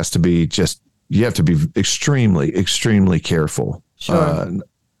change has to be you have to be extremely, extremely careful. Sure.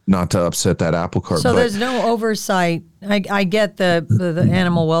 Not to upset that apple cart. So there's no oversight. I get the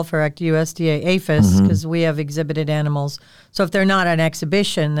Animal Welfare Act, USDA APHIS, because we have exhibited animals. So if they're not on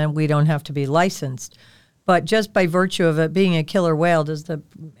exhibition, then we don't have to be licensed. But just by virtue of it being a killer whale, does the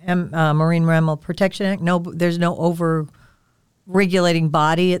Marine Mammal Protection Act, there's no over-regulating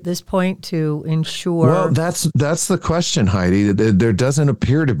body at this point to ensure? Well, that's the question, Heidi. There doesn't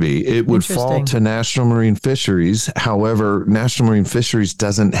appear to be. It would fall to National Marine Fisheries. However, National Marine Fisheries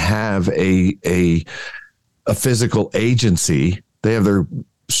doesn't have a physical agency. They have their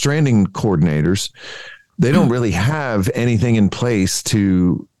stranding coordinators. They don't really have anything in place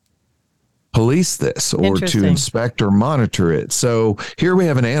to police this or to inspect or monitor it. So here we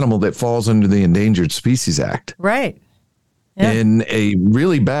have an animal that falls under the Endangered Species Act. Right. Yeah. In a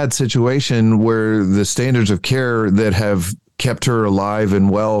really bad situation where the standards of care that have kept her alive and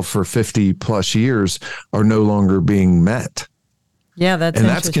well for 50 plus years are no longer being met. Yeah,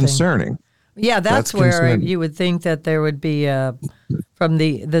 that's concerning. Yeah, that's where concerning. You would think that there would be from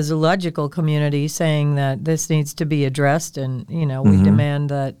the zoological community saying that this needs to be addressed, and we demand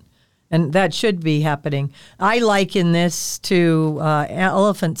that. And that should be happening. I liken this to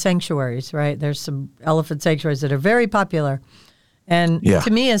elephant sanctuaries, right? There's some elephant sanctuaries that are very popular. And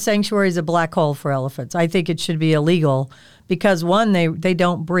to me, a sanctuary is a black hole for elephants. I think it should be illegal because, one, they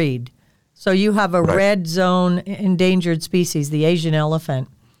don't breed. So you have a red zone endangered species, the Asian elephant,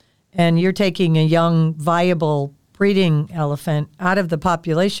 and you're taking a young, viable breeding elephant out of the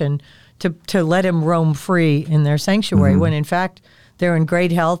population to let him roam free in their sanctuary, when in fact they're in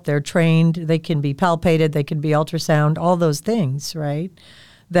great health, they're trained, they can be palpated, they can be ultrasound, all those things, right,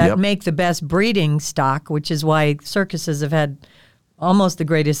 that make the best breeding stock, which is why circuses have had almost the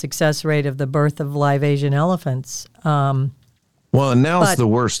greatest success rate of the birth of live Asian elephants. Well, and now's the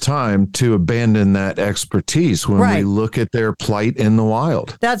worst time to abandon that expertise when we look at their plight in the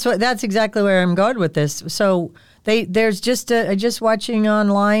wild. That's exactly where I'm going with this. So there's just watching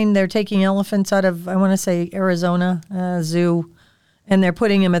online, they're taking elephants out of, I want to say, Arizona zoo, and they're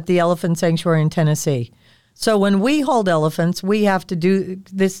putting them at the elephant sanctuary in Tennessee. So when we hold elephants, we have to do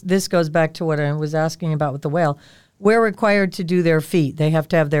this. This goes back to what I was asking about with the whale. We're required to do their feet. They have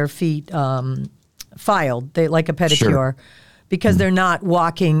to have their feet filed, like a pedicure, because they're not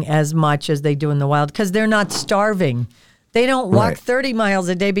walking as much as they do in the wild, because they're not starving. They don't walk 30 miles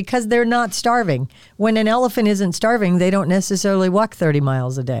a day because they're not starving. When an elephant isn't starving, they don't necessarily walk 30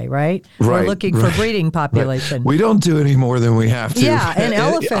 miles a day, right? We're looking for breeding population. We don't do any more than we have to. Yeah, and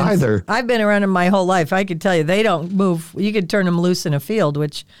elephants, either. I've been around them my whole life. I can tell you, they don't move. You could turn them loose in a field,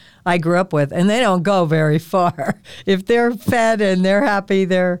 which I grew up with, and they don't go very far. If they're fed and they're happy,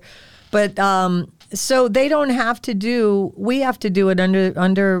 so they don't have to do. We have to do it under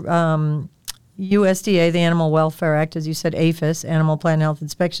USDA, the Animal Welfare Act, as you said, APHIS, Animal Plant Health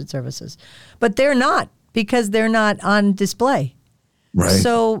Inspection Services, but they're not because they're not on display. Right.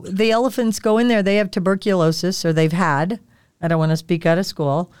 So the elephants go in there. They have tuberculosis, or they've had. I don't want to speak out of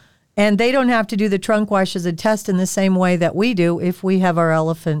school. And they don't have to do the trunk wash as a test in the same way that we do if we have our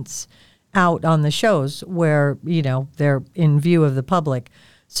elephants out on the shows where, they're in view of the public.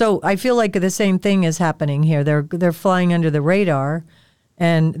 So I feel like the same thing is happening here. They're flying under the radar,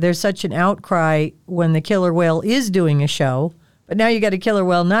 and there's such an outcry when the killer whale is doing a show. But now you got a killer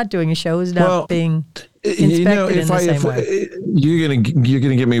whale not doing a show who's not being inspected in the same way. You're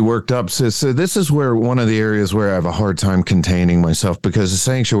gonna get me worked up. So this is where one of the areas where I have a hard time containing myself, because the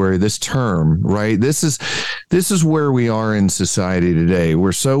sanctuary, this term, right? This is where we are in society today.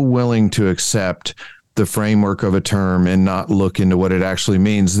 We're so willing to accept the framework of a term and not look into what it actually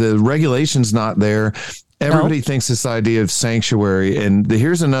means. The regulation's not there. Everybody thinks this idea of sanctuary, and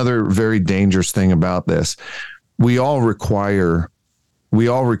here's another very dangerous thing about this. We all require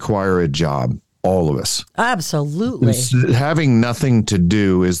a job. All of us. Absolutely. Having nothing to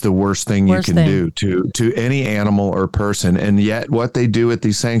do is the worst thing you can do to any animal or person. And yet what they do at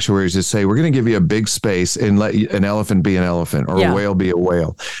these sanctuaries is say, we're going to give you a big space and let an elephant be an elephant, or a whale be a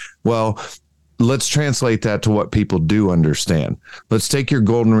whale. Well, let's translate that to what people do understand. Let's take your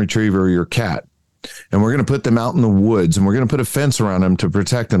golden retriever or your cat, and we're going to put them out in the woods, and we're going to put a fence around them to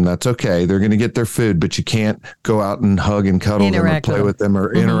protect them. That's okay. They're going to get their food, but you can't go out and hug and cuddle them or play with them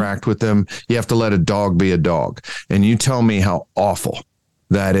or interact with them. You have to let a dog be a dog. And you tell me how awful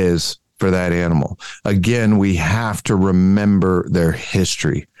that is for that animal. Again, we have to remember their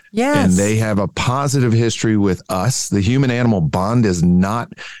history. Yes. And they have a positive history with us. The human-animal bond is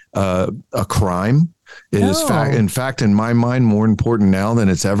not a crime. It is in fact, in my mind, more important now than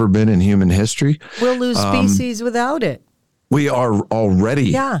it's ever been in human history. We'll lose species without it. We are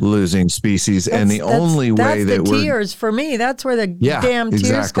already losing species, and the only way that we're tears for me. That's where the damn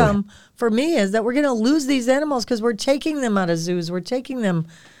tears come for me, is that we're going to lose these animals because we're taking them out of zoos. We're taking them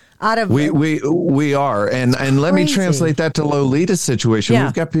out of we are, and let me translate that to Lolita's situation.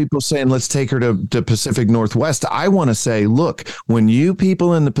 We've got people saying, let's take her to Pacific Northwest. I want to say, look, when you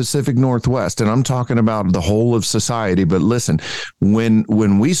people in the Pacific Northwest, and I'm talking about the whole of society, but listen,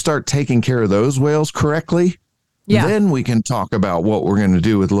 when we start taking care of those whales correctly, then we can talk about what we're going to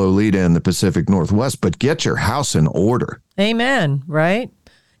do with Lolita in the Pacific Northwest. But get your house in order. Amen. Right.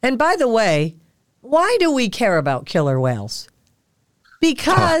 And by the way, why do we care about killer whales?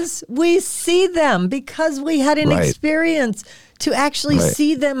 Because we see them, because we had an experience to actually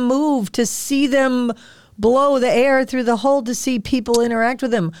see them move, to see them blow the air through the hole, to see people interact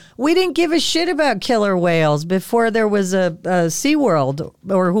with them. We didn't give a shit about killer whales before there was a SeaWorld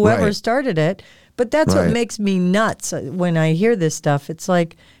or whoever started it. But that's what makes me nuts when I hear this stuff. It's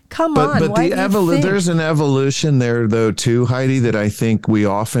like, come on. But there's an evolution there, though, too, Heidi, that I think we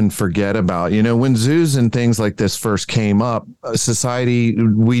often forget about. When zoos and things like this first came up, society,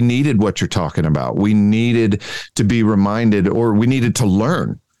 we needed what you're talking about. We needed to be reminded, or we needed to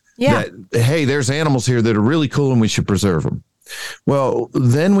learn that, hey, there's animals here that are really cool and we should preserve them. Well,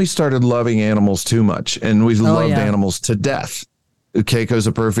 then we started loving animals too much, and we loved animals to death. Keiko's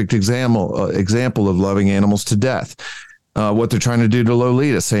a perfect example of loving animals to death. What they're trying to do to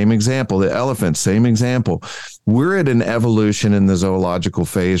Lolita, same example. The elephant, same example. We're at an evolution in the zoological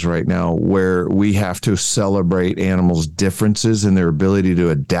phase right now where we have to celebrate animals' differences and their ability to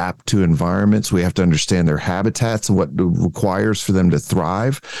adapt to environments. We have to understand their habitats and what it requires for them to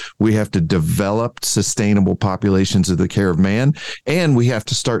thrive. We have to develop sustainable populations of the care of man, and we have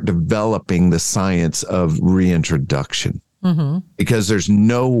to start developing the science of reintroduction. Because there's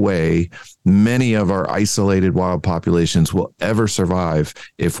no way many of our isolated wild populations will ever survive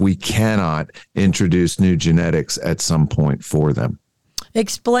if we cannot introduce new genetics at some point for them.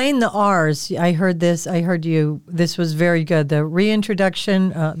 Explain the R's. I heard this. I heard you. This was very good. The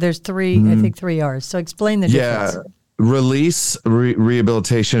reintroduction. There's three. I think 3 R's. So explain the difference. Release,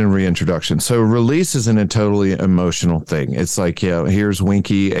 rehabilitation, and reintroduction. So release isn't a totally emotional thing. It's like, here's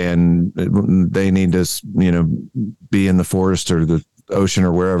Winky, and they need to, be in the forest or the ocean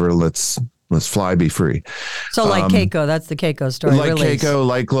or wherever. Let's fly, be free. So like Keiko, that's the Keiko story. Like release. Keiko,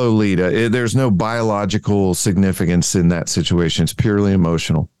 like Lolita. There's no biological significance in that situation. It's purely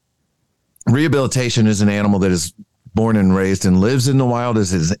emotional. Rehabilitation is an animal that is born and raised and lives in the wild,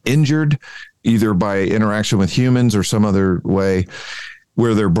 is injured either by interaction with humans or some other way,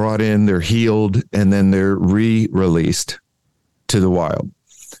 where they're brought in, they're healed, and then they're re-released to the wild.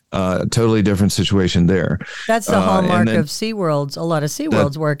 Totally different situation there. That's the hallmark then, of SeaWorld's. A lot of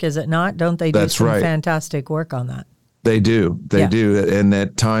SeaWorld's work, is it not? Don't they do some right. fantastic work on that? They do. They do. And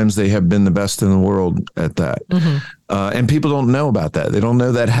at times they have been the best in the world at that. And people don't know about that. They don't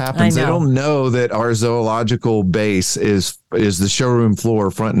know that happens. They don't know that our zoological base is the showroom floor,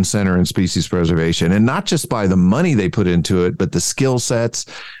 front and center in species preservation. And not just by the money they put into it, but the skill sets,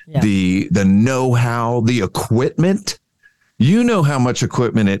 the know-how, the equipment. You know how much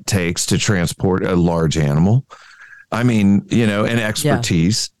equipment it takes to transport a large animal. I mean, and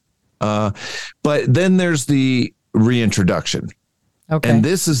expertise. But then there's the reintroduction. Okay. And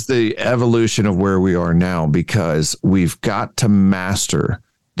this is the evolution of where we are now, because we've got to master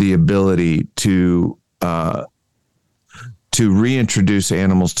the ability to reintroduce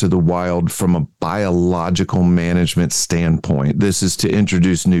animals to the wild from a biological management standpoint. This is to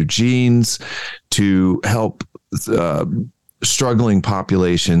introduce new genes to help struggling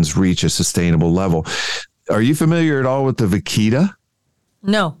populations reach a sustainable level. Are you familiar at all with the vaquita?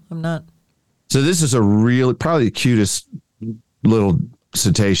 No, I'm not. So this is probably the cutest little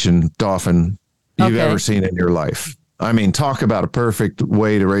cetacean dolphin you've ever seen in your life. I mean, talk about a perfect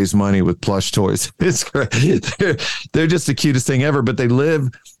way to raise money with plush toys. It's great. They're just the cutest thing ever, but they live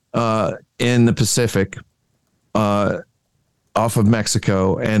in the Pacific off of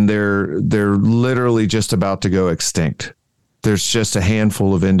Mexico, and they're literally just about to go extinct. There's just a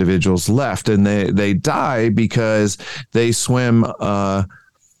handful of individuals left, and they die because they swim.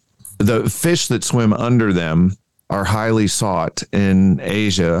 The fish that swim under them are highly sought in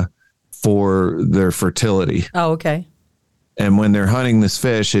Asia for their fertility. Oh, okay. And when they're hunting this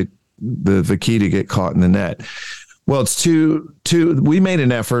fish, the vaquita get caught in the net. Well, it's we made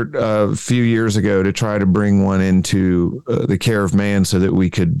an effort a few years ago to try to bring one into the care of man so that we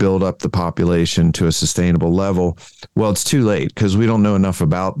could build up the population to a sustainable level. Well, it's too late because we don't know enough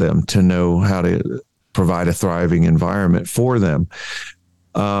about them to know how to provide a thriving environment for them.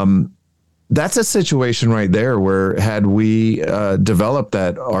 That's a situation right there where had we developed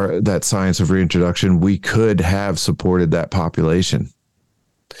that science of reintroduction, we could have supported that population.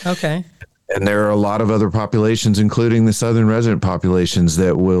 Okay. And there are a lot of other populations, including the southern resident populations,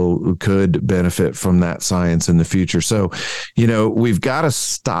 that could benefit from that science in the future. So, we've got to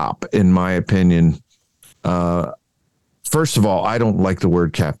stop, in my opinion. First of all, I don't like the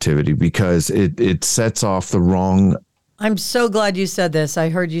word captivity because it sets off the wrong. I'm so glad you said this. I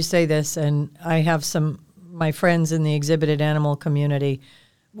heard you say this, and I have my friends in the exhibited animal community.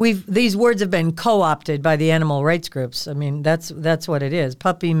 These words have been co-opted by the animal rights groups. I mean, that's what it is.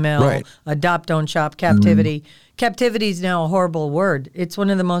 Puppy mill, adopt, don't shop, captivity. Mm-hmm. Captivity is now a horrible word. It's one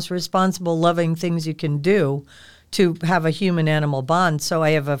of the most responsible, loving things you can do to have a human-animal bond. So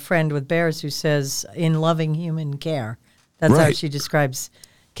I have a friend with bears who says, in loving human care. That's how she describes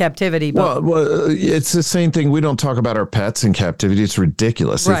captivity. But well, it's the same thing. We don't talk about our pets in captivity. It's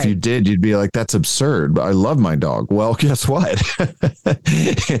ridiculous. If you did, you'd be like, that's absurd. I love my dog. Well, guess what?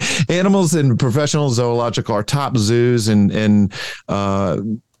 Animals in professional zoological, our top zoos and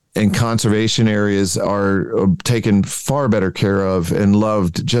conservation areas are taken far better care of and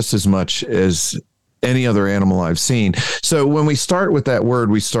loved just as much as any other animal I've seen. So when we start with that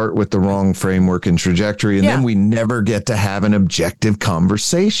word, we start with the wrong framework and trajectory, and then we never get to have an objective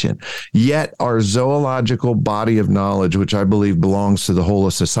conversation. Yet our zoological body of knowledge, which I believe belongs to the whole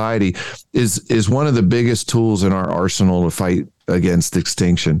of society, is one of the biggest tools in our arsenal to fight against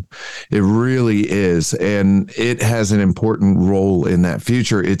extinction. It really is. And it has an important role in that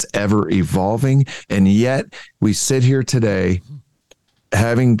future. It's ever evolving. And yet we sit here today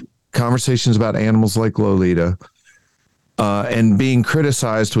having conversations about animals like Lolita, and being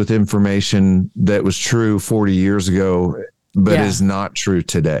criticized with information that was true 40 years ago, but is not true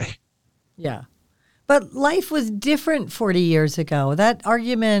today. Yeah. But life was different 40 years ago. That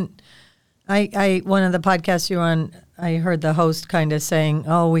argument, I one of the podcasts you're on, I heard the host kind of saying,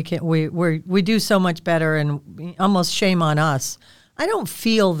 "Oh, we do so much better," and almost shame on us. I don't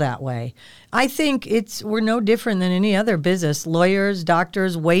feel that way. I think we're no different than any other business. Lawyers,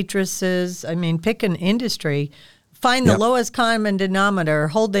 doctors, waitresses. I mean, pick an industry, find the lowest common denominator,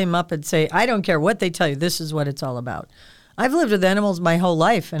 hold them up and say, I don't care what they tell you. This is what it's all about. I've lived with animals my whole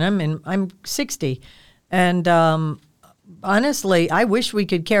life, and I'm 60. And honestly, I wish we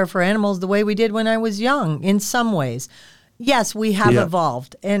could care for animals the way we did when I was young in some ways. Yes, we have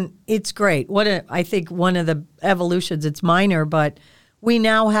evolved, and it's great. I think one of the evolutions, it's minor, but we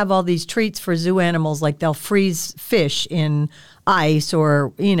now have all these treats for zoo animals, like they'll freeze fish in ice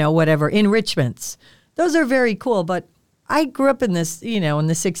or, whatever, enrichments. Those are very cool, but I grew up in this, in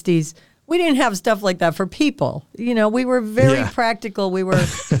the 60s. we didn't have stuff like that for people. We were very practical. We were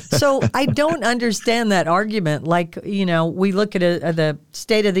so I don't understand that argument. Like, we look at the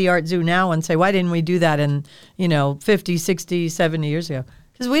state of the art zoo now and say, why didn't we do that in 50, 60, 70 years ago?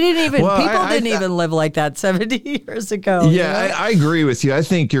 Because we didn't even people didn't even live like that 70 years ago. Yeah, I agree with you. I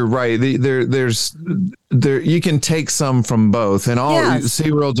think you're right. There's you can take some from both, and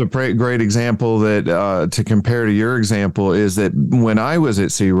SeaWorld's a great example that to compare to your example is that when I was at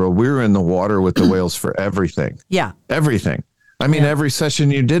SeaWorld, we were in the water with the whales for everything. Yeah, everything. I mean, every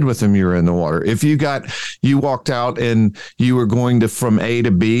session you did with them, you were in the water. If you walked out and you were going from A to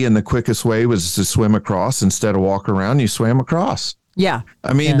B, and the quickest way was to swim across instead of walk around, you swam across. Yeah.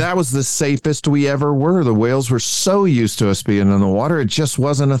 I mean, that was the safest we ever were. The whales were so used to us being in the water, it just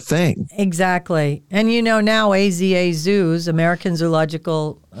wasn't a thing. Exactly. And now AZA zoos, American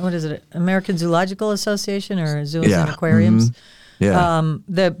Zoological Association or Zoos and Aquariums. Mm-hmm.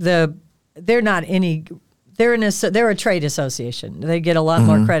 Yeah. They're not any, they're a trade association. They get a lot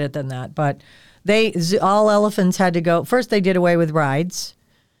more credit than that. But all elephants had to go, first they did away with rides,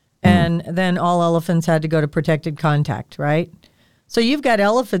 and then all elephants had to go to protected contact, right? So you've got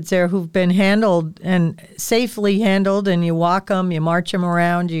elephants there who've been handled and safely handled, and you walk them, you march them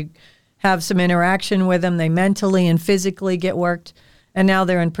around, you have some interaction with them, they mentally and physically get worked, and now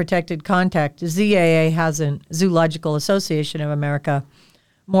they're in protected contact. ZAA hasn't, Zoological Association of America,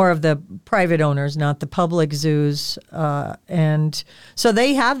 more of the private owners, not the public zoos, and so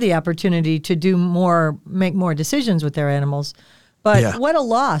they have the opportunity to make more decisions with their animals. But what a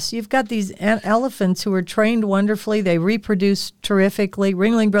loss. You've got these elephants who are trained wonderfully. They reproduce terrifically.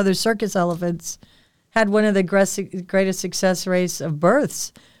 Ringling Brothers circus elephants had one of the greatest success rates of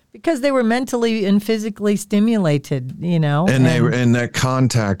births because they were mentally and physically stimulated, And that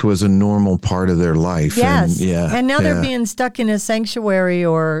contact was a normal part of their life. Yes. And now they're being stuck in a sanctuary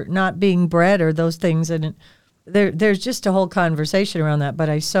or not being bred or those things. And there's just a whole conversation around that. But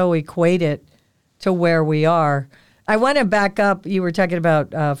I so equate it to where we are. I want to back up. You were talking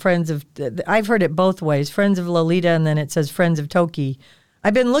about I've heard it both ways, Friends of Lolita, and then it says Friends of Toki.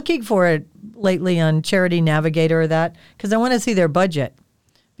 I've been looking for it lately on Charity Navigator or that because I want to see their budget.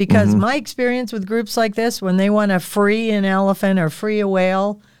 Because my experience with groups like this, when they want to free an elephant or free a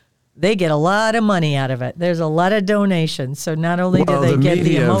whale, they get a lot of money out of it. There's a lot of donations. So not only do they get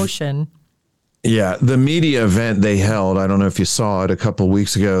the emotion. Yeah, the media event they held, I don't know if you saw it a couple of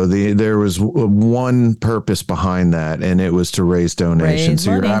weeks ago, there was one purpose behind that, and it was to raise donations.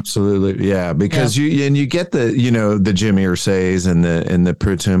 So you're absolutely, because you get the Jim Irsay's and the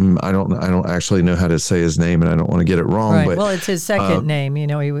Pritam. I don't actually know how to say his name, and I don't want to get it wrong. Right. But, well, it's his second name.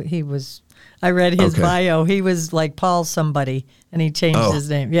 He was, I read his bio. He was like Paul somebody, and he changed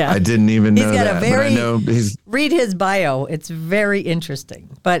his name. Yeah. I didn't even know got that. But I know read his bio. It's very interesting.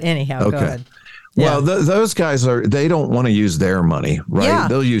 But anyhow, go ahead. Well, those guys they don't want to use their money, right? Yeah.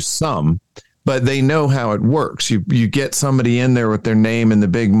 They'll use some, but they know how it works. You get somebody in there with their name and the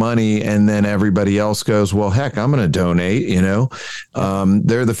big money, and then everybody else goes, well, heck, I'm going to donate,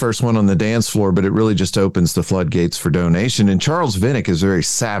 They're the first one on the dance floor, but it really just opens the floodgates for donation. And Charles Vinnick is very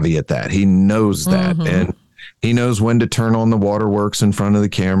savvy at that. He knows that. And he knows when to turn on the waterworks in front of the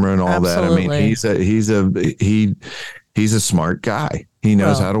camera and all that. I mean, he's a smart guy. He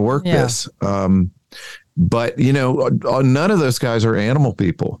knows how to work this. But, none of those guys are animal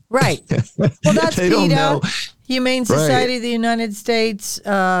people. Right. Well, that's PETA, Humane Society of the United States,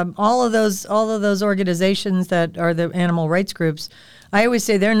 all of those organizations that are the animal rights groups. I always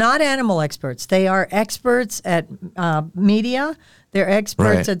say they're not animal experts. They are experts at media. They're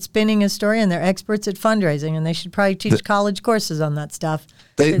experts at spinning a story, and they're experts at fundraising, and they should probably teach college courses on that stuff.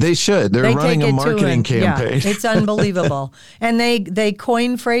 They should. They're running a marketing campaign. Yeah, it's unbelievable. And they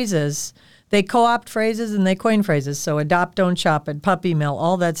coin phrases. They co-opt phrases and they coin phrases. So adopt, don't shop, and puppy mill,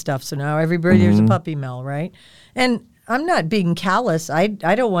 all that stuff. So now everybody there's a puppy mill, right? And I'm not being callous. I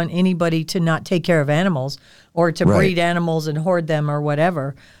don't want anybody to not take care of animals or to breed animals and hoard them or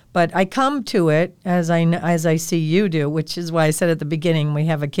whatever. But I come to it as I see you do, which is why I said at the beginning we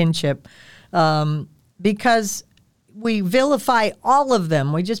have a kinship, because we vilify all of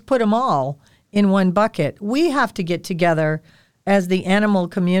them. We just put them all in one bucket. We have to get together as the animal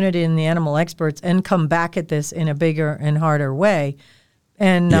community and the animal experts and come back at this in a bigger and harder way.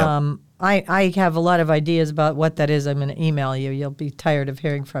 And I have a lot of ideas about what that is. I'm going to email you. You'll be tired of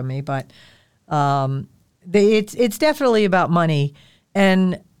hearing from me, but it's definitely about money.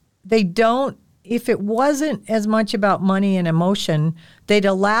 And they don't, if it wasn't as much about money and emotion, they'd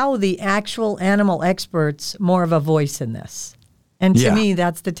allow the actual animal experts more of a voice in this. And to me,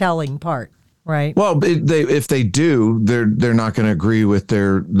 that's the telling part, right? Well, if they do, they're not going to agree with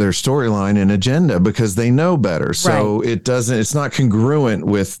their storyline and agenda because they know better. So it's not congruent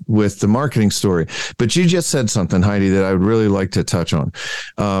with the marketing story. But you just said something, Heidi, that I would really like to touch on.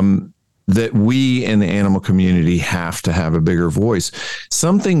 That we in the animal community have to have a bigger voice.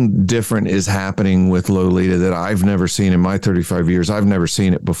 Something different is happening with Lolita that I've never seen in my 35 years. I've never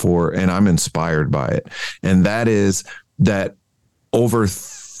seen it before, and I'm inspired by it. And that is that over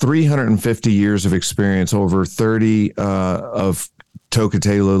 350 years of experience, over 30 of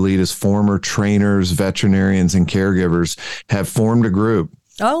Tokate Lolita's former trainers, veterinarians, and caregivers have formed a group.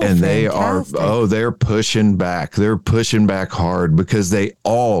 Oh, and fantastic. they're pushing back. They're pushing back hard because they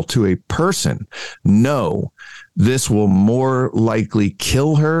all, to a person, know this will more likely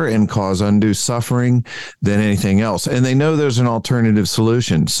kill her and cause undue suffering than anything else. And they know there's an alternative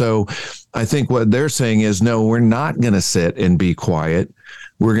solution. So I think what they're saying is, no, we're not going to sit and be quiet.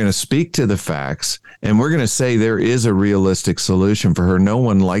 We're going to speak to the facts, and we're going to say there is a realistic solution for her. No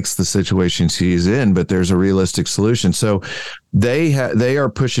one likes the situation she's in, but there's a realistic solution. So they are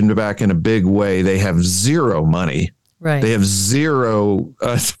pushing back in a big way. They have zero money. Right. They have zero,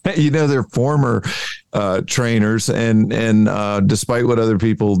 they're former trainers, and despite what other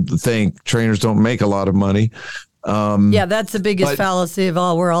people think, trainers don't make a lot of money. That's the biggest fallacy of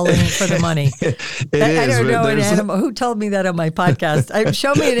all. We're all in it for the money. I don't know an animal who told me that on my podcast.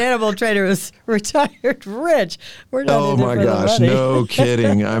 Show me an animal trainer who's retired rich. We're not. Oh in it my for gosh! the money. No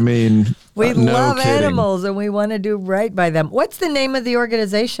kidding. I mean, we no love kidding. animals and we want to do right by them. What's the name of the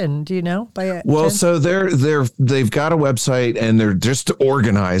organization? Do you know? So they've got a website and they're just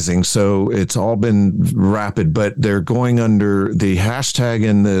organizing. So it's all been rapid, but they're going under the hashtag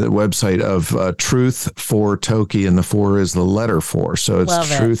in the website of Truth for Toki, and the 4 is the letter 4. So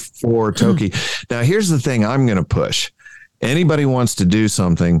it's Truth for Toki. Now, here's the thing I'm going to push. Anybody wants to do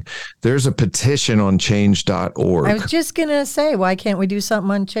something, there's a petition on change.org. I was just going to say, why can't we do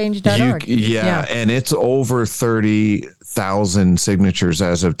something on change.org? Yeah, and it's over 30,000 signatures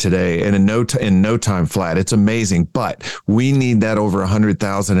as of today, and in no time flat. It's amazing, but we need that over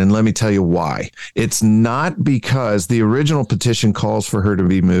 100,000, and let me tell you why. It's not because the original petition calls for her to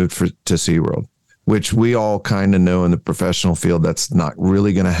be moved to SeaWorld, which we all kind of know in the professional field that's not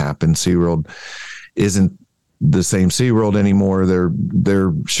really going to happen. SeaWorld isn't the same SeaWorld anymore.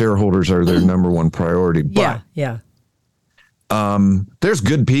 Their shareholders are their number one priority. But there's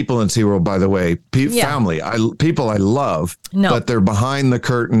good people in SeaWorld, by the way. Family, people I love, but they're behind the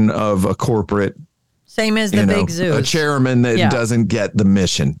curtain of a corporate. Same as the big zoos. A chairman that doesn't get the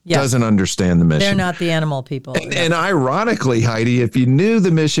mission, doesn't understand the mission. They're not the animal people. And ironically, Heidi, if you knew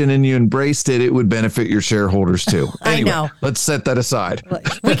the mission and you embraced it, it would benefit your shareholders too. Anyway, I know. Let's set that aside.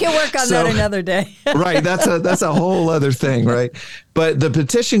 We can work on that another day. Right. That's a whole other thing, right? But the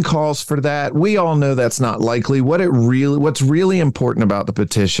petition calls for that. We all know that's not likely. What's really important about the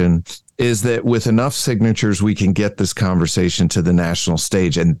petition is that with enough signatures, we can get this conversation to the national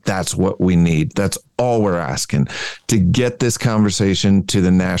stage. And that's what we need. That's all we're asking, to get this conversation to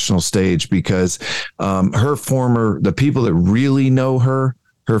the national stage, because the people that really know her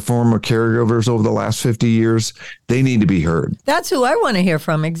former caregivers over the last 50 years, they need to be heard. That's who I want to hear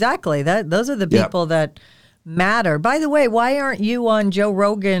from. Exactly. Those are the people that matter. By the way, why aren't you on Joe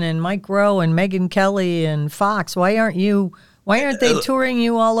Rogan and Mike Rowe and Megyn Kelly and Fox? Why aren't they touring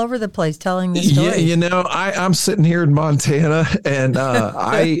you all over the place telling the story? Yeah, I'm sitting here in Montana, and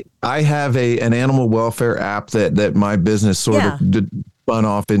I have an animal welfare app that my business sort of spun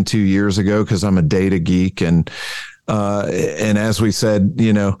off in 2 years ago because I'm a data geek, and as we said,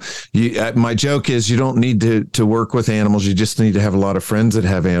 my joke is you don't need to work with animals. You just need to have a lot of friends that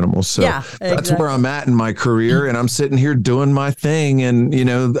have animals. So that's where I'm at in my career. And I'm sitting here doing my thing. And,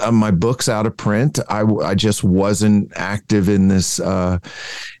 my book's out of print. I just wasn't active in this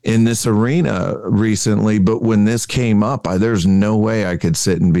arena recently. But when this came up, there's no way I could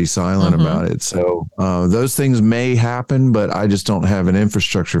sit and be silent about it. So those things may happen, but I just don't have an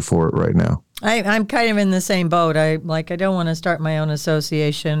infrastructure for it right now. I'm kind of in the same boat. I don't want to start my own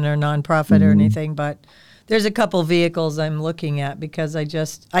association or nonprofit or anything, but there's a couple vehicles I'm looking at because I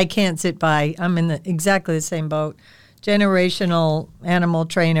can't sit by. I'm in exactly the same boat. Generational animal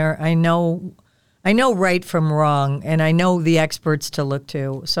trainer. I know right from wrong, and I know the experts to look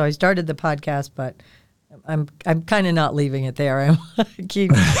to. So I started the podcast, but I'm kind of not leaving it there. I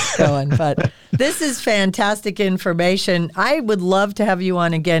keep going, but this is fantastic information. I would love to have you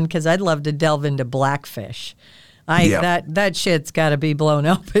on again because I'd love to delve into blackfish. That shit's got to be blown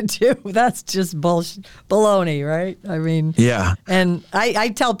open too. That's just baloney, right? I mean, yeah. And I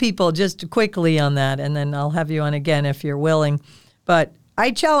tell people just quickly on that, and then I'll have you on again if you're willing. But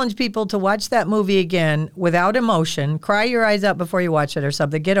I challenge people to watch that movie again without emotion. Cry your eyes out before you watch it or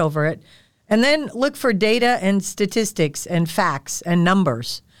something. Get over it. And then look for data and statistics and facts and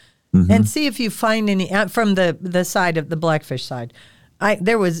numbers. And see if you find any from the side of the Blackfish side.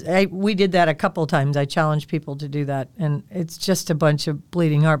 We did that a couple times. I challenged people to do that, and it's just a bunch of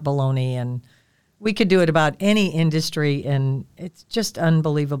bleeding heart baloney. And we could do it about any industry, and it's just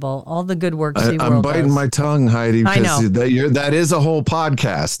unbelievable. All the good work SeaWorld I'm biting does. my tongue, Heidi. I know. That is a whole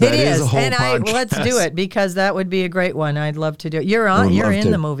podcast. That is a whole podcast. Let's do it because that would be a great one. I'd love to do it. You're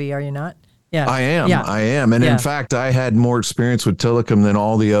in the movie, are you not? Yeah, I am. Yeah. I am. And in fact, I had more experience with Tillicum than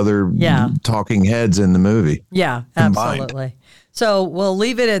all the other talking heads in the movie. Yeah, combined. Absolutely. So we'll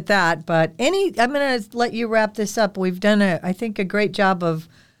leave it at that. But I'm going to let you wrap this up. We've done, I think, a great job of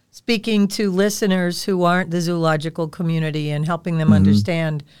speaking to listeners who aren't the zoological community and helping them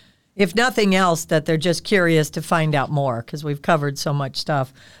understand, if nothing else, that they're just curious to find out more because we've covered so much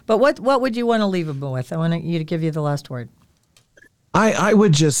stuff. But what would you want to leave them with? I want you to give you the last word. I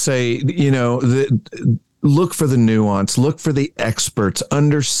would just say, look for the nuance, look for the experts,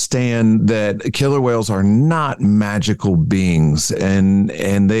 understand that killer whales are not magical beings and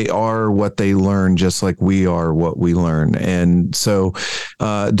they are what they learn, just like we are what we learn. And so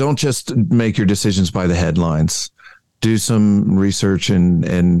don't just make your decisions by the headlines. Do some research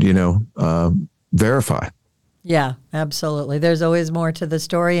and verify. Yeah, absolutely. There's always more to the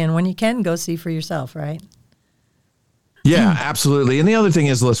story. And when you can, go see for yourself, right? Yeah, absolutely. And the other thing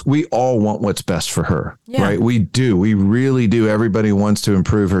is, listen, we all want what's best for her, right? We do. We really do. Everybody wants to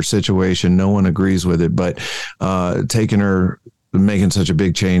improve her situation. No one agrees with it, but making such a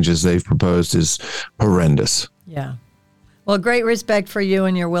big change as they've proposed is horrendous. Yeah. Well, great respect for you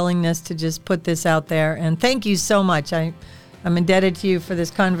and your willingness to just put this out there. And thank you so much. I'm indebted to you for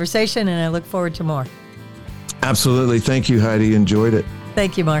this conversation, and I look forward to more. Absolutely. Thank you, Heidi. Enjoyed it.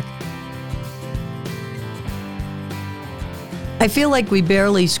 Thank you, Mark. I feel like we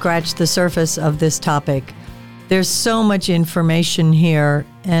barely scratched the surface of this topic. There's so much information here,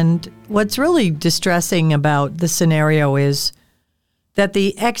 and what's really distressing about the scenario is that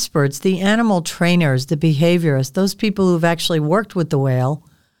the experts, the animal trainers, the behaviorists, those people who've actually worked with the whale,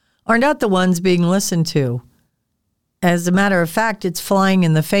 are not the ones being listened to. As a matter of fact, it's flying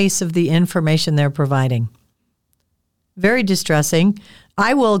in the face of the information they're providing. Very distressing.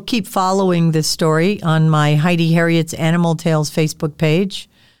 I will keep following this story on my Heidi Harriet's Animal Tales Facebook page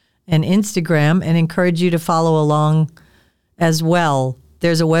and Instagram, and encourage you to follow along as well.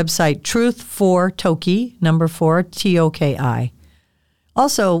 There's a website, Truth for Toki, 4 TOKI.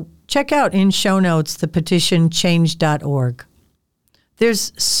 Also, check out in show notes the petition change.org.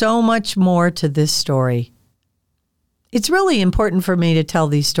 There's so much more to this story. It's really important for me to tell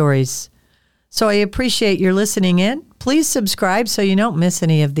these stories, so I appreciate your listening in. Please subscribe so you don't miss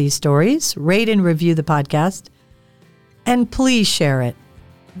any of these stories. Rate and review the podcast. And please share it.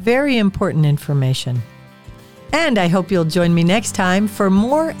 Very important information. And I hope you'll join me next time for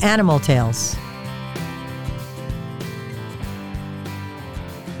more Animal Tales.